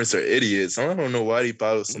 those parents are idiots. I don't know why they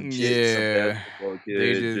followed some kid, some basketball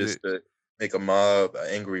kid, just to make an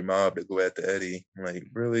angry mob to go after Eddie. Like,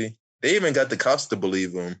 really? They even got the cops to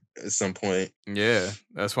believe him at some point. Yeah,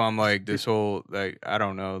 that's why I'm like, this whole, like, I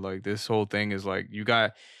don't know, like, this whole thing is like, you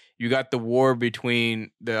got the war between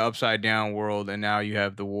the upside down world, and now you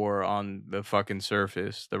have the war on the fucking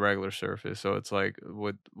surface, the regular surface. So it's like,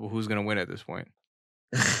 who's gonna win at this point?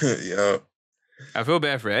 Yeah. I feel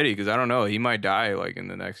bad for Eddie because I don't know, he might die like in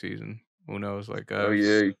the next season. Who knows? Like, oh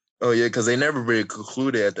yeah, Oh yeah, because they never really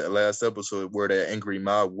concluded at the last episode where that angry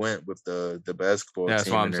mob went with the basketball That's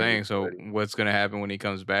what team I'm and saying. So everybody. what's gonna happen when he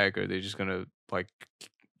comes back? Are they just gonna like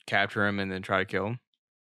capture him and then try to kill him?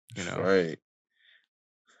 You know? Right.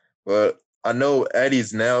 But I know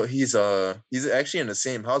Eddie's now he's actually in the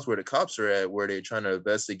same house where the cops are at, where they're trying to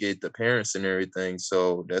investigate the parents and everything.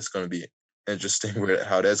 So that's gonna be interesting where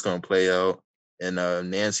how that's gonna play out. And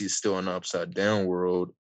Nancy's still in the upside down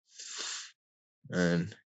world.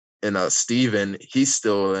 And Steven, he's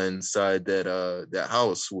still inside that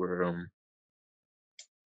house where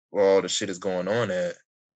all the shit is going on at,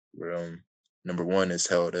 where number one is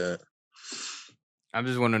held at. I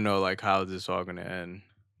just want to know like how is this all gonna end?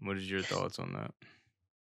 What is your thoughts on that?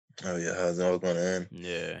 Oh yeah, how's it all gonna end?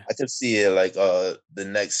 Yeah. I could see it like the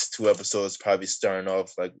next two episodes probably starting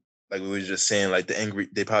off like we were just saying, like the angry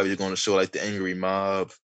they probably gonna show like the angry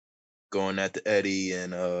mob going at the Eddie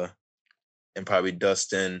and probably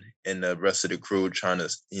Dustin and the rest of the crew trying to,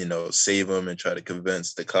 save him and try to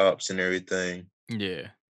convince the cops and everything. Yeah.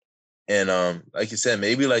 And like you said,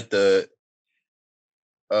 maybe like the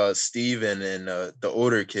Steven and the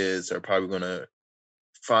older kids are probably gonna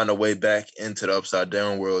find a way back into the upside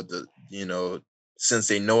down world to, since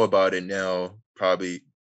they know about it now, probably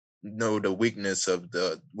know the weakness of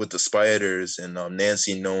the with the spiders and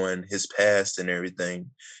Nancy knowing his past and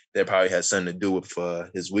everything. That probably has something to do with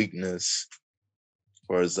his weakness,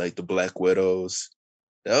 or as like the Black Widows.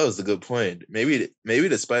 That was a good point. Maybe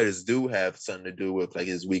the spiders do have something to do with like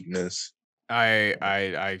his weakness.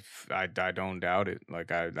 I don't doubt it.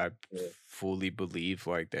 Like I Yeah. fully believe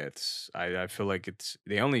like I feel like it's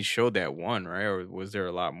they only showed that one, right? Or was there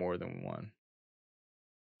a lot more than one?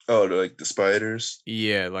 Oh, like the spiders.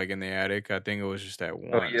 Yeah, like in the attic. I think it was just that Oh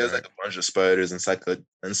one, yeah, it's right? like a bunch of spiders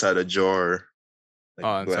inside a jar, like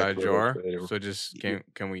Oh, Black inside a Widow jar. spider. So just Yeah.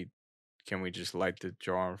 can we just light the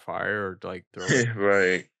jar on fire or like throw it?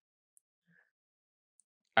 Right.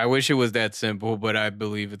 I wish it was that simple, but I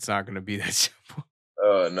believe it's not going to be that simple.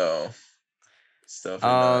 Oh no, it's definitely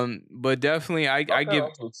not. But definitely I I can give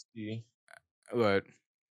also see. what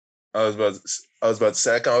I was about to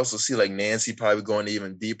say I can also see like Nancy probably going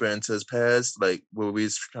even deeper into his past, like where we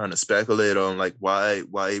was trying to speculate on like why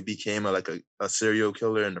he became a serial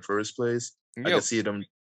killer in the first place. I could yep. see them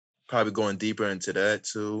probably going deeper into that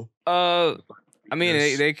too. Uh I mean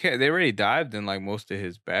Weakness. they already dived in like most of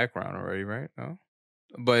his background already, right? No?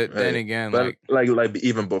 But then Right. again, But like like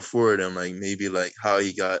even before them, like maybe like how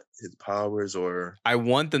he got his powers or I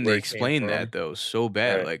want them to where it came explain from. that though so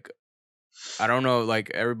bad. Right. Like I don't know, like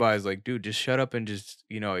everybody's like, dude, just shut up and just,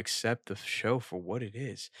 accept the show for what it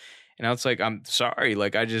is. And I was like, I'm sorry.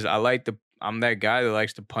 Like I'm that guy that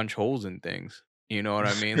likes to punch holes in things. You know what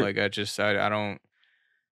I mean? Like I don't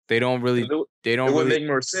they don't 'Cause really they it don't would really make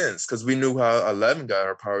more sense because we knew how Eleven got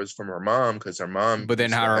her powers from her mom because her mom but then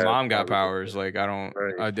used how to her have mom got powers. powers, like I don't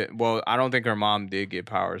Right. well, I don't think her mom did get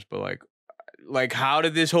powers, but like how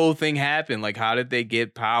did this whole thing happen? Like how did they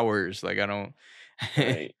get powers? Like I don't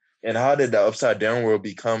Right. And how did the upside down world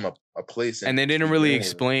become a place and and to begin with?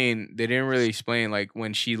 they didn't really explain like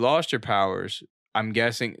when she lost her powers. I'm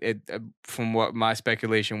guessing it from what my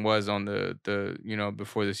speculation was on the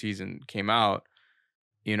before the season came out.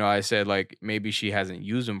 I said like maybe she hasn't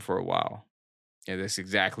used them for a while. Yeah, that's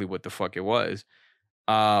exactly what the fuck it was.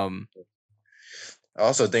 Um, I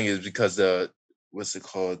also think it's because the what's it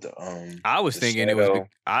called? I was The thinking it was. shadow.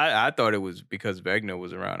 I thought it was because Vecna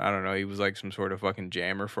was around. I don't know. He was like some sort of fucking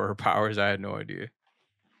jammer for her powers. I had no idea.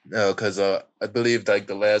 No, because I believe like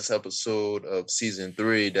the last episode of season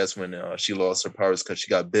 3, that's when she lost her powers because she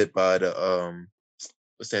got bit by the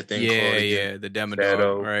what's that thing called Yeah, again? yeah, the Demodog,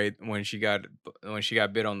 Shadow. right? When she got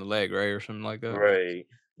bit on the leg, right, or something like that. Right.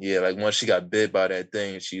 Yeah, like once she got bit by that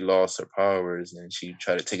thing, she lost her powers and she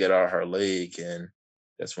tried to take it out of her leg, and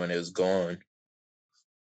that's when it was gone.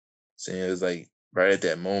 So it was like right at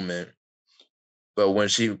that moment. But when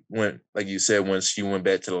she went, like you said, when she went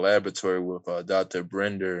back to the laboratory with Dr.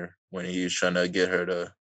 Brender, when he was trying to get her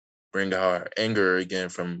to bring her anger again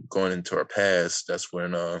from going into her past, that's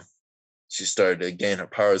when she started to gain her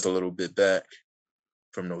powers a little bit back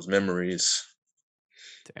from those memories.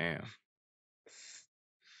 Damn.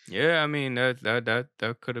 Yeah, I mean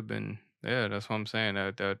that could have been. Yeah, that's what I'm saying.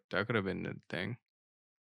 That could have been the thing.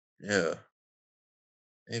 Yeah,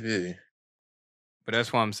 maybe. But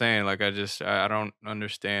that's what I'm saying. Like I don't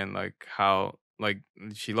understand like how like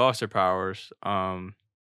she lost her powers. And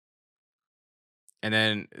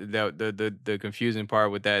then the confusing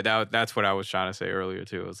part with that's what I was trying to say earlier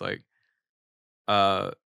too. It was like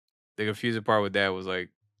uh the confusing part with that was like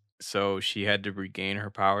so she had to regain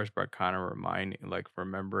her powers by kind of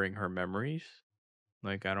remembering her memories.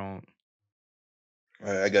 Like I don't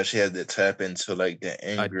I guess she had to tap into like the a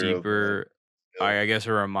anger of deeper Bill. I guess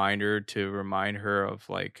a reminder to remind her of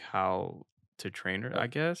like how to train her, I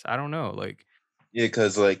guess. I don't know. Like Yeah,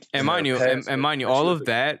 because like and in the mind you, past, and mind you, when she all was of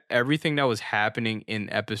that, everything that was happening in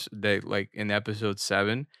episode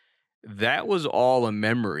 7, that was all a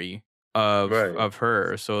memory right, of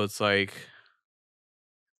her. So it's like,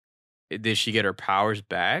 did she get her powers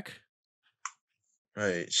back?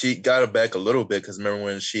 right, she got it back a little bit because remember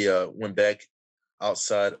when she went back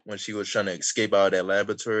outside when she was trying to escape out of that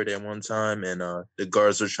laboratory that one time, and the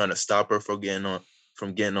guards were trying to stop her from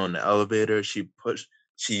getting on the elevator. She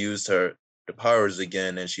used her the powers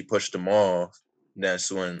again, and she pushed them off.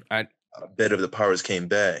 That's when I a bit of the powers came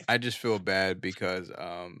back. I just feel bad because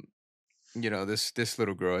this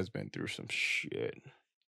little girl has been through some shit.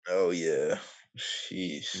 Oh yeah,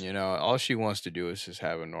 sheesh. All she wants to do is just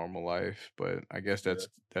have a normal life, but I guess Yeah.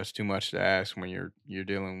 that's too much to ask when you're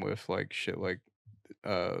dealing with like shit like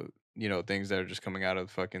uh things that are just coming out of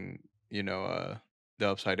fucking the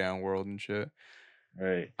upside down world and shit.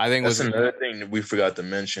 Right. I think That's was another thing that we forgot to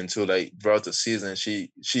mention too. Like throughout the season, she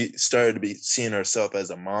started to be seeing herself as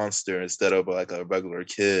a monster instead of like a regular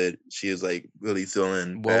kid. She is like really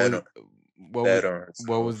feeling what was what was bad on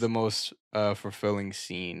what was the herself. most fulfilling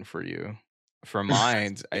scene for you? For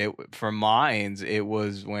mines, it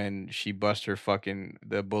was when she bust her fucking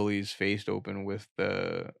the bully's face open with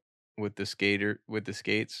the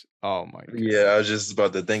skates. Oh my Yeah, god. I was just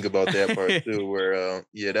about to think about that part too, where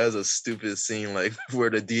yeah, that was a stupid scene, like where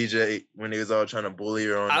the DJ when he was all trying to bully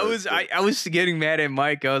her on I was getting mad at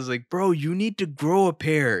Mike. I was like, bro, you need to grow a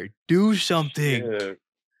pair. Do something. yeah.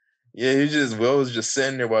 Yeah, Will was just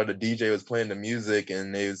sitting there while the DJ was playing the music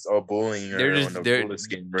and they was all bullying They're her on just the they're roller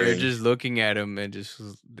skating they're ring. just looking at him and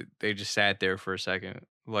they just sat there for a second.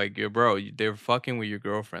 Like, yo, bro, they're fucking with your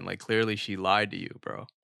girlfriend. Like, clearly she lied to you, bro.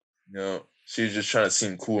 You know, she was just trying to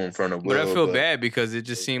seem cool in front of But I Will, feel but bad because it it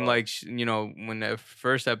just was seemed wrong. like when that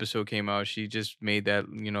first episode came out, she just made that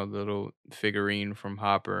little figurine from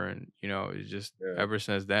Hopper, and it just Yeah, ever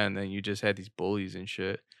since then you just had these bullies and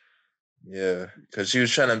shit. yeah, because she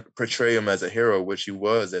was trying to portray him as a hero, which he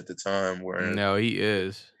was at the time, where No, he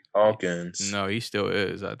is. Hawkins. No, he still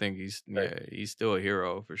is. I think Right. he's still a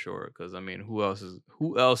hero for sure. Because I mean, who else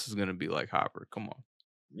is gonna be like Hopper? Come on.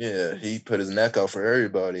 Yeah, he put his neck out for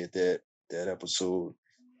everybody at that episode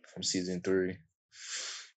from season 3.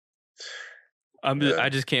 Yeah, I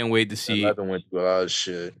just can't wait to see. 11 went through a lot of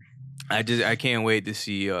shit. I can't wait to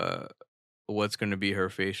see what's gonna be her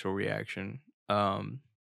facial reaction um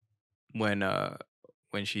when uh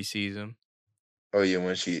when she sees him. Oh yeah, Yeah,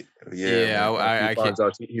 when she I can't. finds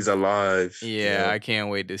out he's alive. Yeah, Yeah. I can't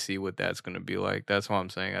wait to see what that's gonna be like. That's what I'm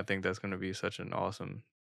saying. I think that's gonna be such an awesome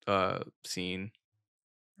scene,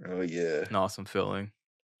 Oh yeah, an awesome feeling.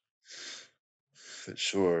 for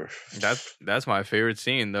sure. That's my favorite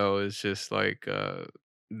scene though. It's just like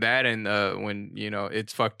that and when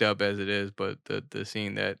it's fucked up as it is, but the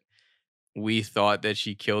scene that we thought that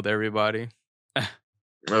she killed everybody.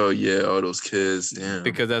 Oh yeah, all those kids. Damn.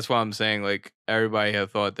 Because that's why I'm saying like everybody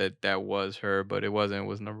had thought that that was her, but it wasn't. It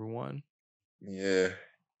was number one. Yeah.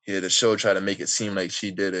 Yeah, the show tried to make it seem like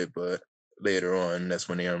she did it, but later on, that's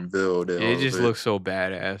when they unveiled It all of just it. looks so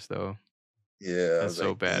badass though. Yeah, I It's was so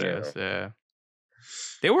like, damn. badass. Yeah.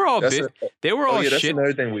 They were all That's a, bit. They were oh all yeah, that's shit.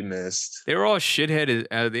 another thing we missed. They were all shitheaded.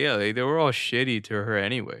 Yeah, they were all shitty to her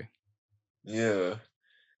anyway. Yeah.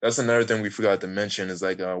 That's another thing we forgot to mention is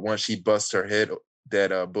like once she bust her head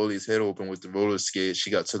that bully's head open with the roller skate, she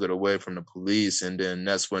got took it away from the police, and then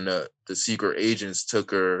that's when the secret agents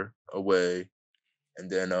took her away, and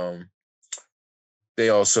then they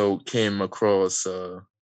also came across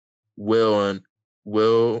Will and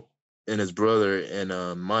Will and his brother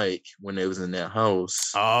and Mike when they was in that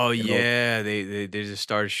house. Oh You know, yeah, they just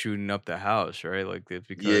started shooting up the house, right? Like yeah,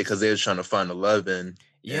 because because they was trying to find 11 and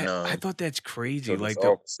yeah, I thought that's crazy. kill those Like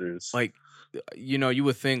officers. like you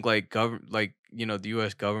would think like the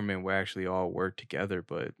U.S. government would actually all work together,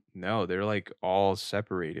 but no, they're like all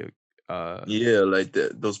separated. Uh, Yeah, like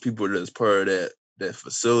those people that's part of that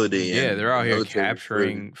facility yeah, and they're the out here military was crazy.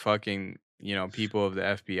 capturing fucking people of the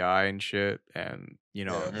FBI and shit, and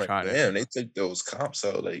Yeah, I'm like, trying to damn, they took those cops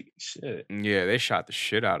out like shit. yeah, they shot the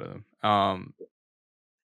shit out of them.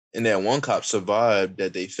 And that one cop survived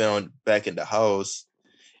that they found back in the house,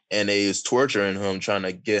 and they was torturing him, trying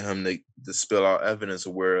to get him to spill out evidence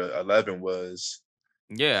of where 11 was.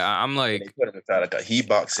 Yeah, I'm And they like put him inside like a heat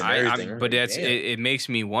box and everything. I'm I'm but like, that's damn. it makes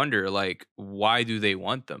me wonder like why do they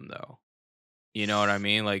want them though? You know what I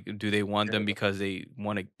mean? Like do they want them Yeah. because they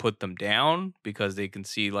want to put them down because they can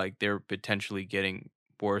see like they're potentially getting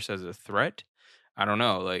worse as a threat? I don't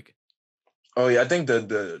know. Like, Oh yeah, I think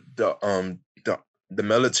the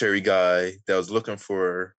military guy that was looking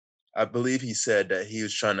for, I believe he said that he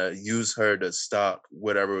was trying to use her to stop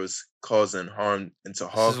whatever was causing harm into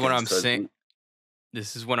this is what Hawkins I'm because saying.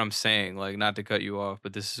 This is what I'm saying. Like, not to cut you off,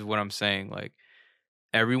 but this is what I'm saying. Like,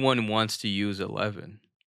 everyone wants to use 11.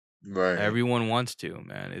 right, Everyone wants to,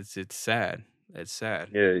 man. It's sad. It's sad.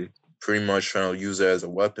 yeah, pretty much trying to use her as a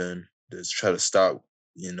weapon to try to stop,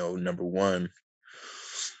 number one.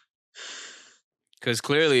 Because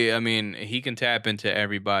clearly, I mean, he can tap into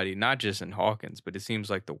everybody, not just in Hawkins, but it seems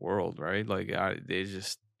like the world, right? Like,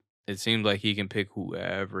 it seems like he can pick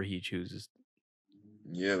whoever he chooses.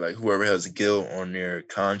 Yeah, like whoever has guilt on their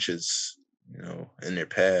conscience, in their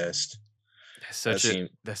past. That's I such a seen,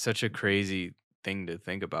 that's such a crazy thing to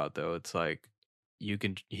think about, though. It's like he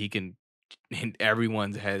can, and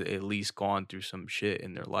everyone's had at least gone through some shit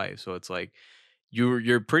in their life, so it's like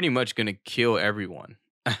you're pretty much gonna kill everyone.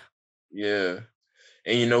 yeah,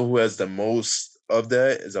 and you know who has the most of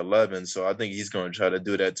that is 11. So I think he's going to try to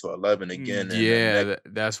do that to 11 again in the Yeah, next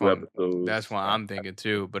that's two what episodes. I'm thinking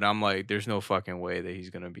too. But I'm like, there's no fucking way that he's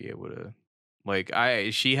gonna be able to. Like,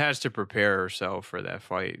 she has to prepare herself for that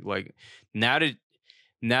fight. Like, now that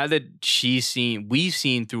we've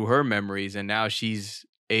seen through her memories, and now she's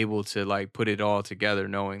able to like put it all together,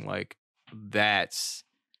 knowing like that's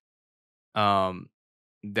um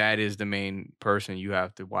that is the main person you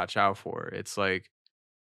have to watch out for. It's like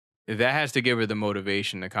that has to give her the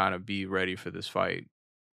motivation to kind of be ready for this fight.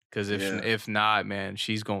 Because Yeah. if not, man,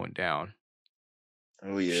 she's going down.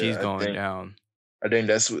 Oh She's yeah. I going think down. I think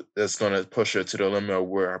that's going to push her to the limit of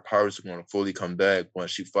where her powers are going to fully come back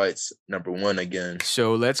once she fights number one again.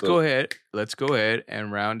 So let's So go ahead. Let's go ahead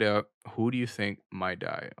and round up. Who do you think might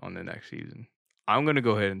die on the next season? I'm gonna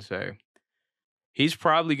go ahead and say he's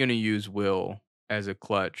probably gonna use Will as a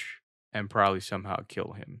clutch and probably somehow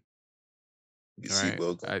kill him. you All see right.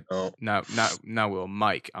 Will going out. Not Will.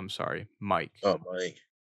 Mike. I'm sorry, Mike. Oh my.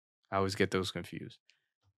 I always get those confused.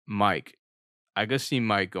 Mike. I could see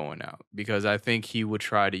Mike going out because I think he would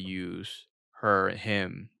try to use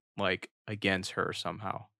him like against her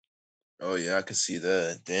somehow. Oh yeah, I could see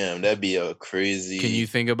that. Damn, that'd be a Can you crazy.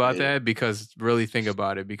 think about Yeah, that? Because really think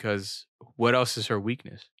about it. Because what else is her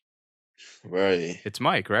weakness? right. It's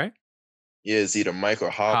Mike, right? Yeah, it's either Mike or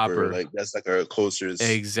Hopper. Hopper. Like that's like our closest two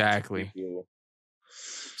Exactly. people.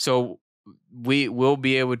 So we will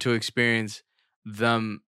be able to experience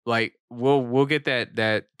them like we'll get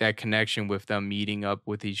that connection with them meeting up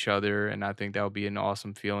with each other, and I think that would be an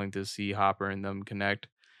awesome feeling to see Hopper and them connect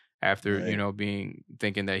after, Right. being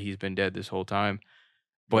thinking that he's been dead this whole time.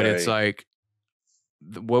 But it's Right. like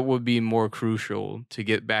what would be more crucial to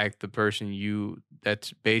get back the person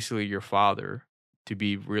that's basically your father to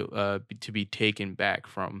be real to be taken back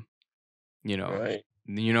from, you know. Right.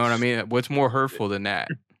 You know what I mean? What's more hurtful than that?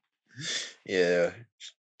 Yeah.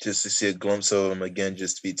 Just to see a glimpse of him again,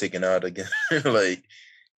 just to be taken out again. Like, Y-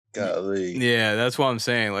 golly. Yeah, that's what I'm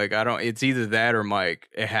saying. Like, I don't. It's either that or Mike.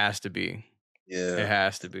 It has to be. It Yeah.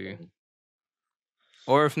 has to be.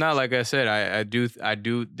 Or if not, like I said, I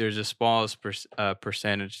do. There's a small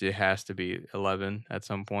percentage. It has to be 11 at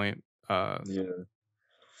some point. Yeah.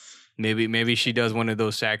 Maybe she does one of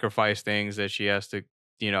those sacrifice things that she has to,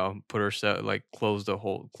 put herself like close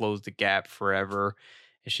the gap forever,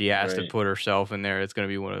 and she has to Right. put herself in there. It's gonna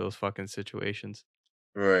be one of those fucking situations.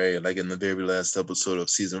 Right. Like in the very last episode of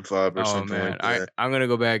season 5 or Oh something like man, that. I'm gonna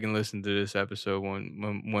go back and listen to this episode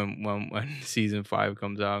when season 5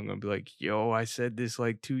 comes out. I'm gonna be like, yo, I said this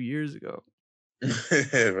like 2 years ago.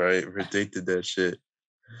 Right. Predicted that shit.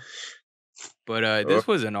 But Oh, this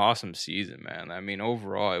was an awesome season, man. I mean,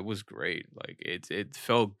 overall, it was great. Like it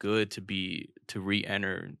felt good to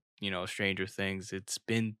re-enter, Stranger Things. It's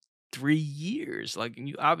been 3 years. Like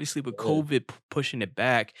you obviously with yeah. COVID pushing it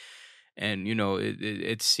back, and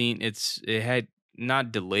it had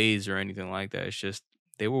not delays or anything like that. It's just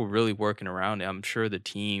they were really working around it. I'm sure the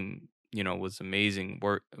team, was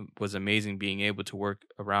amazing being able to work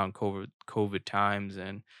around COVID times,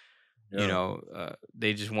 and Yeah.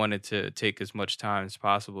 they just wanted to take as much time as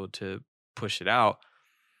possible to push it out.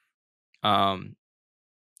 Um,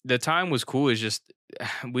 the time was cool. It's just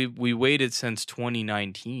we waited since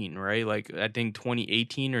 2019, right? Like I think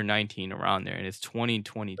 2018 or 19 around there, and it's Right.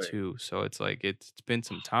 2022. So it's like it's been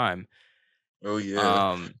some time. Oh yeah.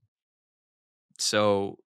 Um,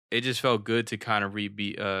 so it just felt good to kind of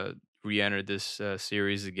re-enter this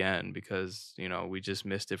series again because we just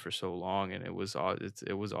missed it for so long, and it was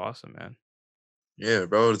awesome, man. Yeah,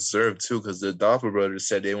 bro, deserved too, because the Doppler brothers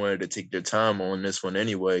said they wanted to take their time on this one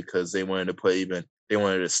anyway, because they wanted to put even they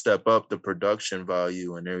wanted to step up the production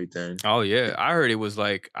value and everything. Oh yeah, I heard it was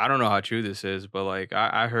like, I don't know how true this is, but like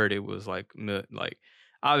I heard it was like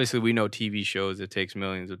obviously we know TV shows it takes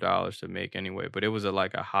millions of dollars to make anyway, but it was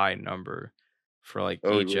like a high number for like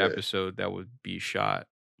Oh each yeah. episode that would be shot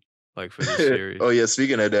like for this series. Oh yeah,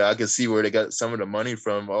 speaking of that, I can see where they got some of the money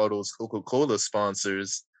from, all those Coca-Cola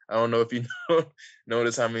sponsors. I don't know if you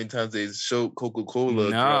notice how many times they showed Coca-Cola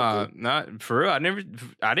throughout Nah, not for real.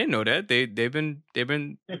 I didn't know that they've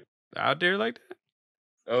been out there like that.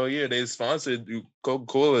 Oh yeah, they sponsored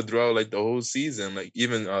Coca-Cola throughout like the whole season, like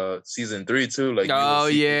even season 3 too. Like you will Oh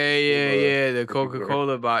see yeah, the everywhere.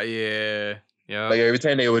 Coca-Cola bot, yeah. Like every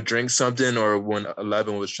time they would drink something, or when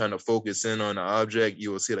Eleven was trying to focus in on an object, you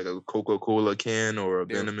will see like a Coca-Cola can or a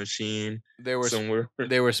vending machine somewhere.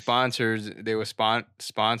 They were sponsors. They were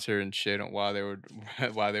sponsoring shit while they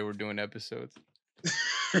were doing episodes.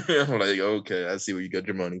 I'm like, okay, I see where you got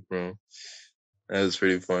your money from. That was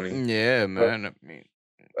pretty funny. Yeah, man. I mean,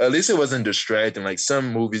 at least it wasn't distracting. Like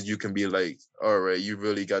some movies, you can be like, all right, you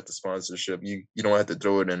really got the sponsorship. You don't have to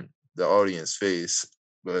throw it in the audience face.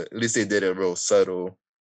 But at least they did it real subtle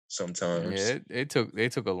sometimes. Yeah, they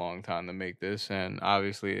took a long time to make this, and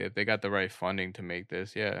obviously, if they got the right funding to make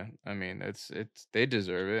this, yeah, I mean, it's they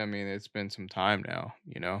deserve it. I mean, it's been some time now,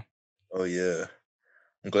 you know. Oh yeah,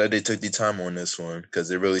 I'm glad they took the time on this one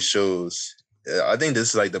because it really shows. I think this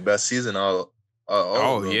is like the best season. All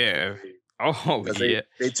Oh of them. yeah, oh yeah.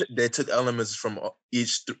 They took elements from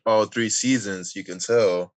all 3 seasons. You can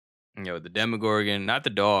tell. You know, the Demogorgon, not the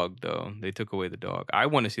dog though. They took away the dog. I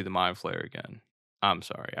want to see the Mind Flayer again. I'm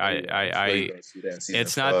sorry.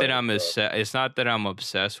 It's not that I'm it's not that I'm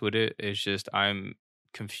obsessed with it. It's just I'm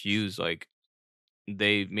confused. Like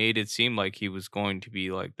they made it seem like he was going to be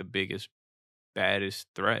like the biggest, baddest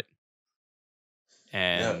threat,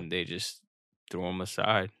 and they just threw him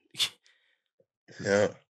aside. Yeah.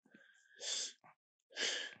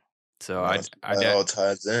 So all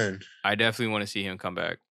ties in. I definitely want to see him come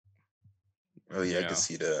back. Oh yeah, I can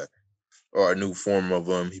see that. Or a new form of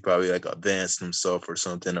him. He probably like advanced himself or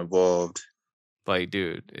something, evolved. Like,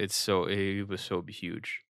 dude, he was so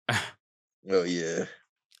huge. Oh yeah.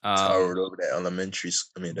 Towered over that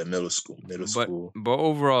the middle school. But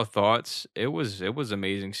overall thoughts, it was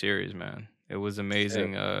amazing series, man. It was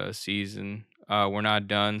amazing season. We're not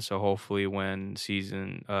done, so hopefully when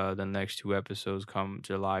season the next 2 episodes come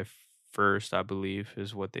July 1st, I believe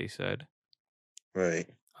is what they said. Right.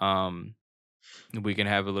 We can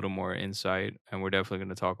have a little more insight, and we're definitely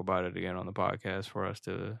going to talk about it again on the podcast for us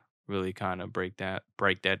to really kind of break that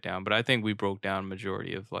down. But I think we broke down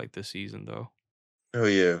majority of like the season though. Oh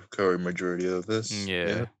yeah, covered majority of this.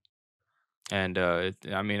 Yeah. And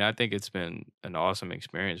I mean, I think it's been an awesome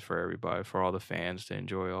experience for everybody, for all the fans to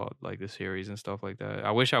enjoy all like the series and stuff like that.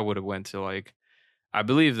 I wish I would have went to like, I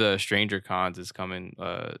believe the Stranger Cons is coming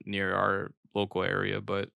near our local area,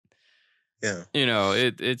 but yeah, you know,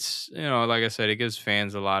 it's you know, like I said, it gives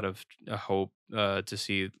fans a lot of hope to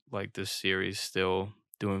see like this series still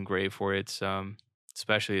doing great for its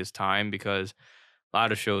especially its time, because a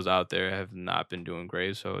lot of shows out there have not been doing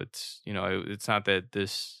great. So it's, you know, it's not that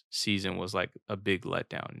this season was like a big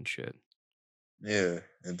letdown and shit. Yeah,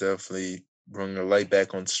 and definitely bring the light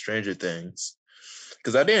back on Stranger Things.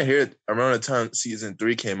 Because I didn't hear it around the time season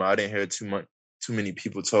 3 came out. I didn't hear too many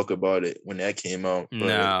people talk about it when that came out.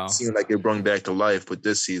 But it seemed like it brought back to life with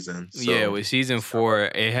this season. So. Yeah, with season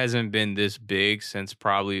 4, it hasn't been this big since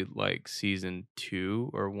probably like season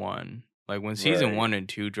 2 or 1. Like when season 1 and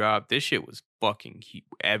 2 dropped, this shit was fucking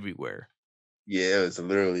everywhere. Yeah, it was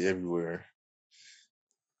literally everywhere.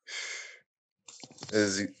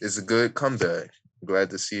 It's a good comeback. I'm glad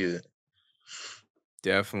to see it.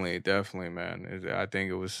 Definitely, man. I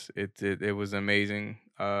think it was an amazing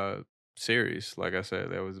series. Like I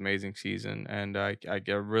said, that was an amazing season, and I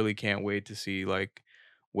really can't wait to see like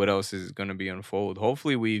what else is going to be unfold.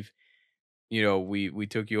 Hopefully, we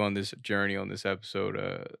took you on this journey on this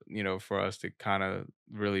episode, for us to kind of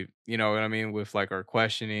really, you know what I mean, with like our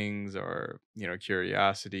questionings or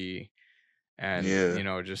curiosity. And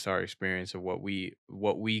just our experience of what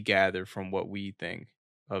we gathered from what we think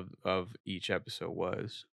of each episode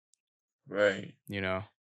was. Right.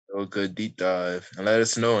 A good deep dive. And let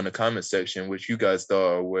us know in the comment section what you guys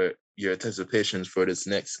thought, or what your anticipations for this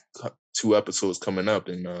next 2 episodes coming up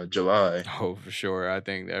in July. Oh, for sure. I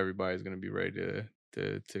think everybody's gonna be ready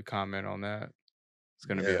to comment on that. It's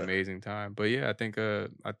gonna be an amazing time. But yeah,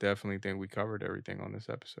 I definitely think we covered everything on this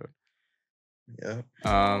episode. Yeah.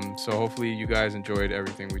 So hopefully you guys enjoyed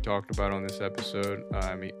everything we talked about on this episode.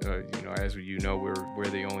 As we're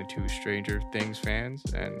the only 2 Stranger Things fans,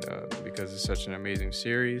 and because it's such an amazing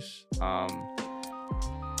series.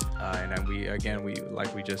 And then we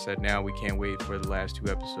like we just said, now we can't wait for the last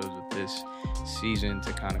 2 episodes of this season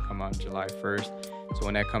to kind of come out July 1st. So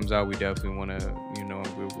when that comes out, we definitely want to,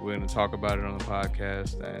 we're going to talk about it on the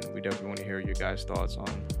podcast, and we definitely want to hear your guys' thoughts on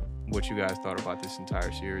what you guys thought about this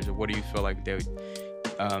entire series, or what do you feel like that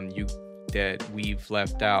we've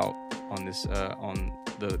left out on this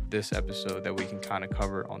this episode that we can kind of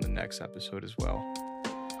cover on the next episode as well.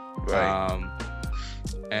 Right.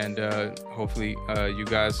 And hopefully you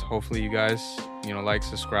guys like,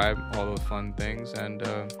 subscribe, all those fun things, and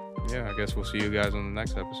I guess we'll see you guys on the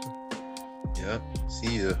next episode. Yep.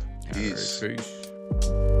 See ya. Peace. All right,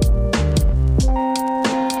 peace.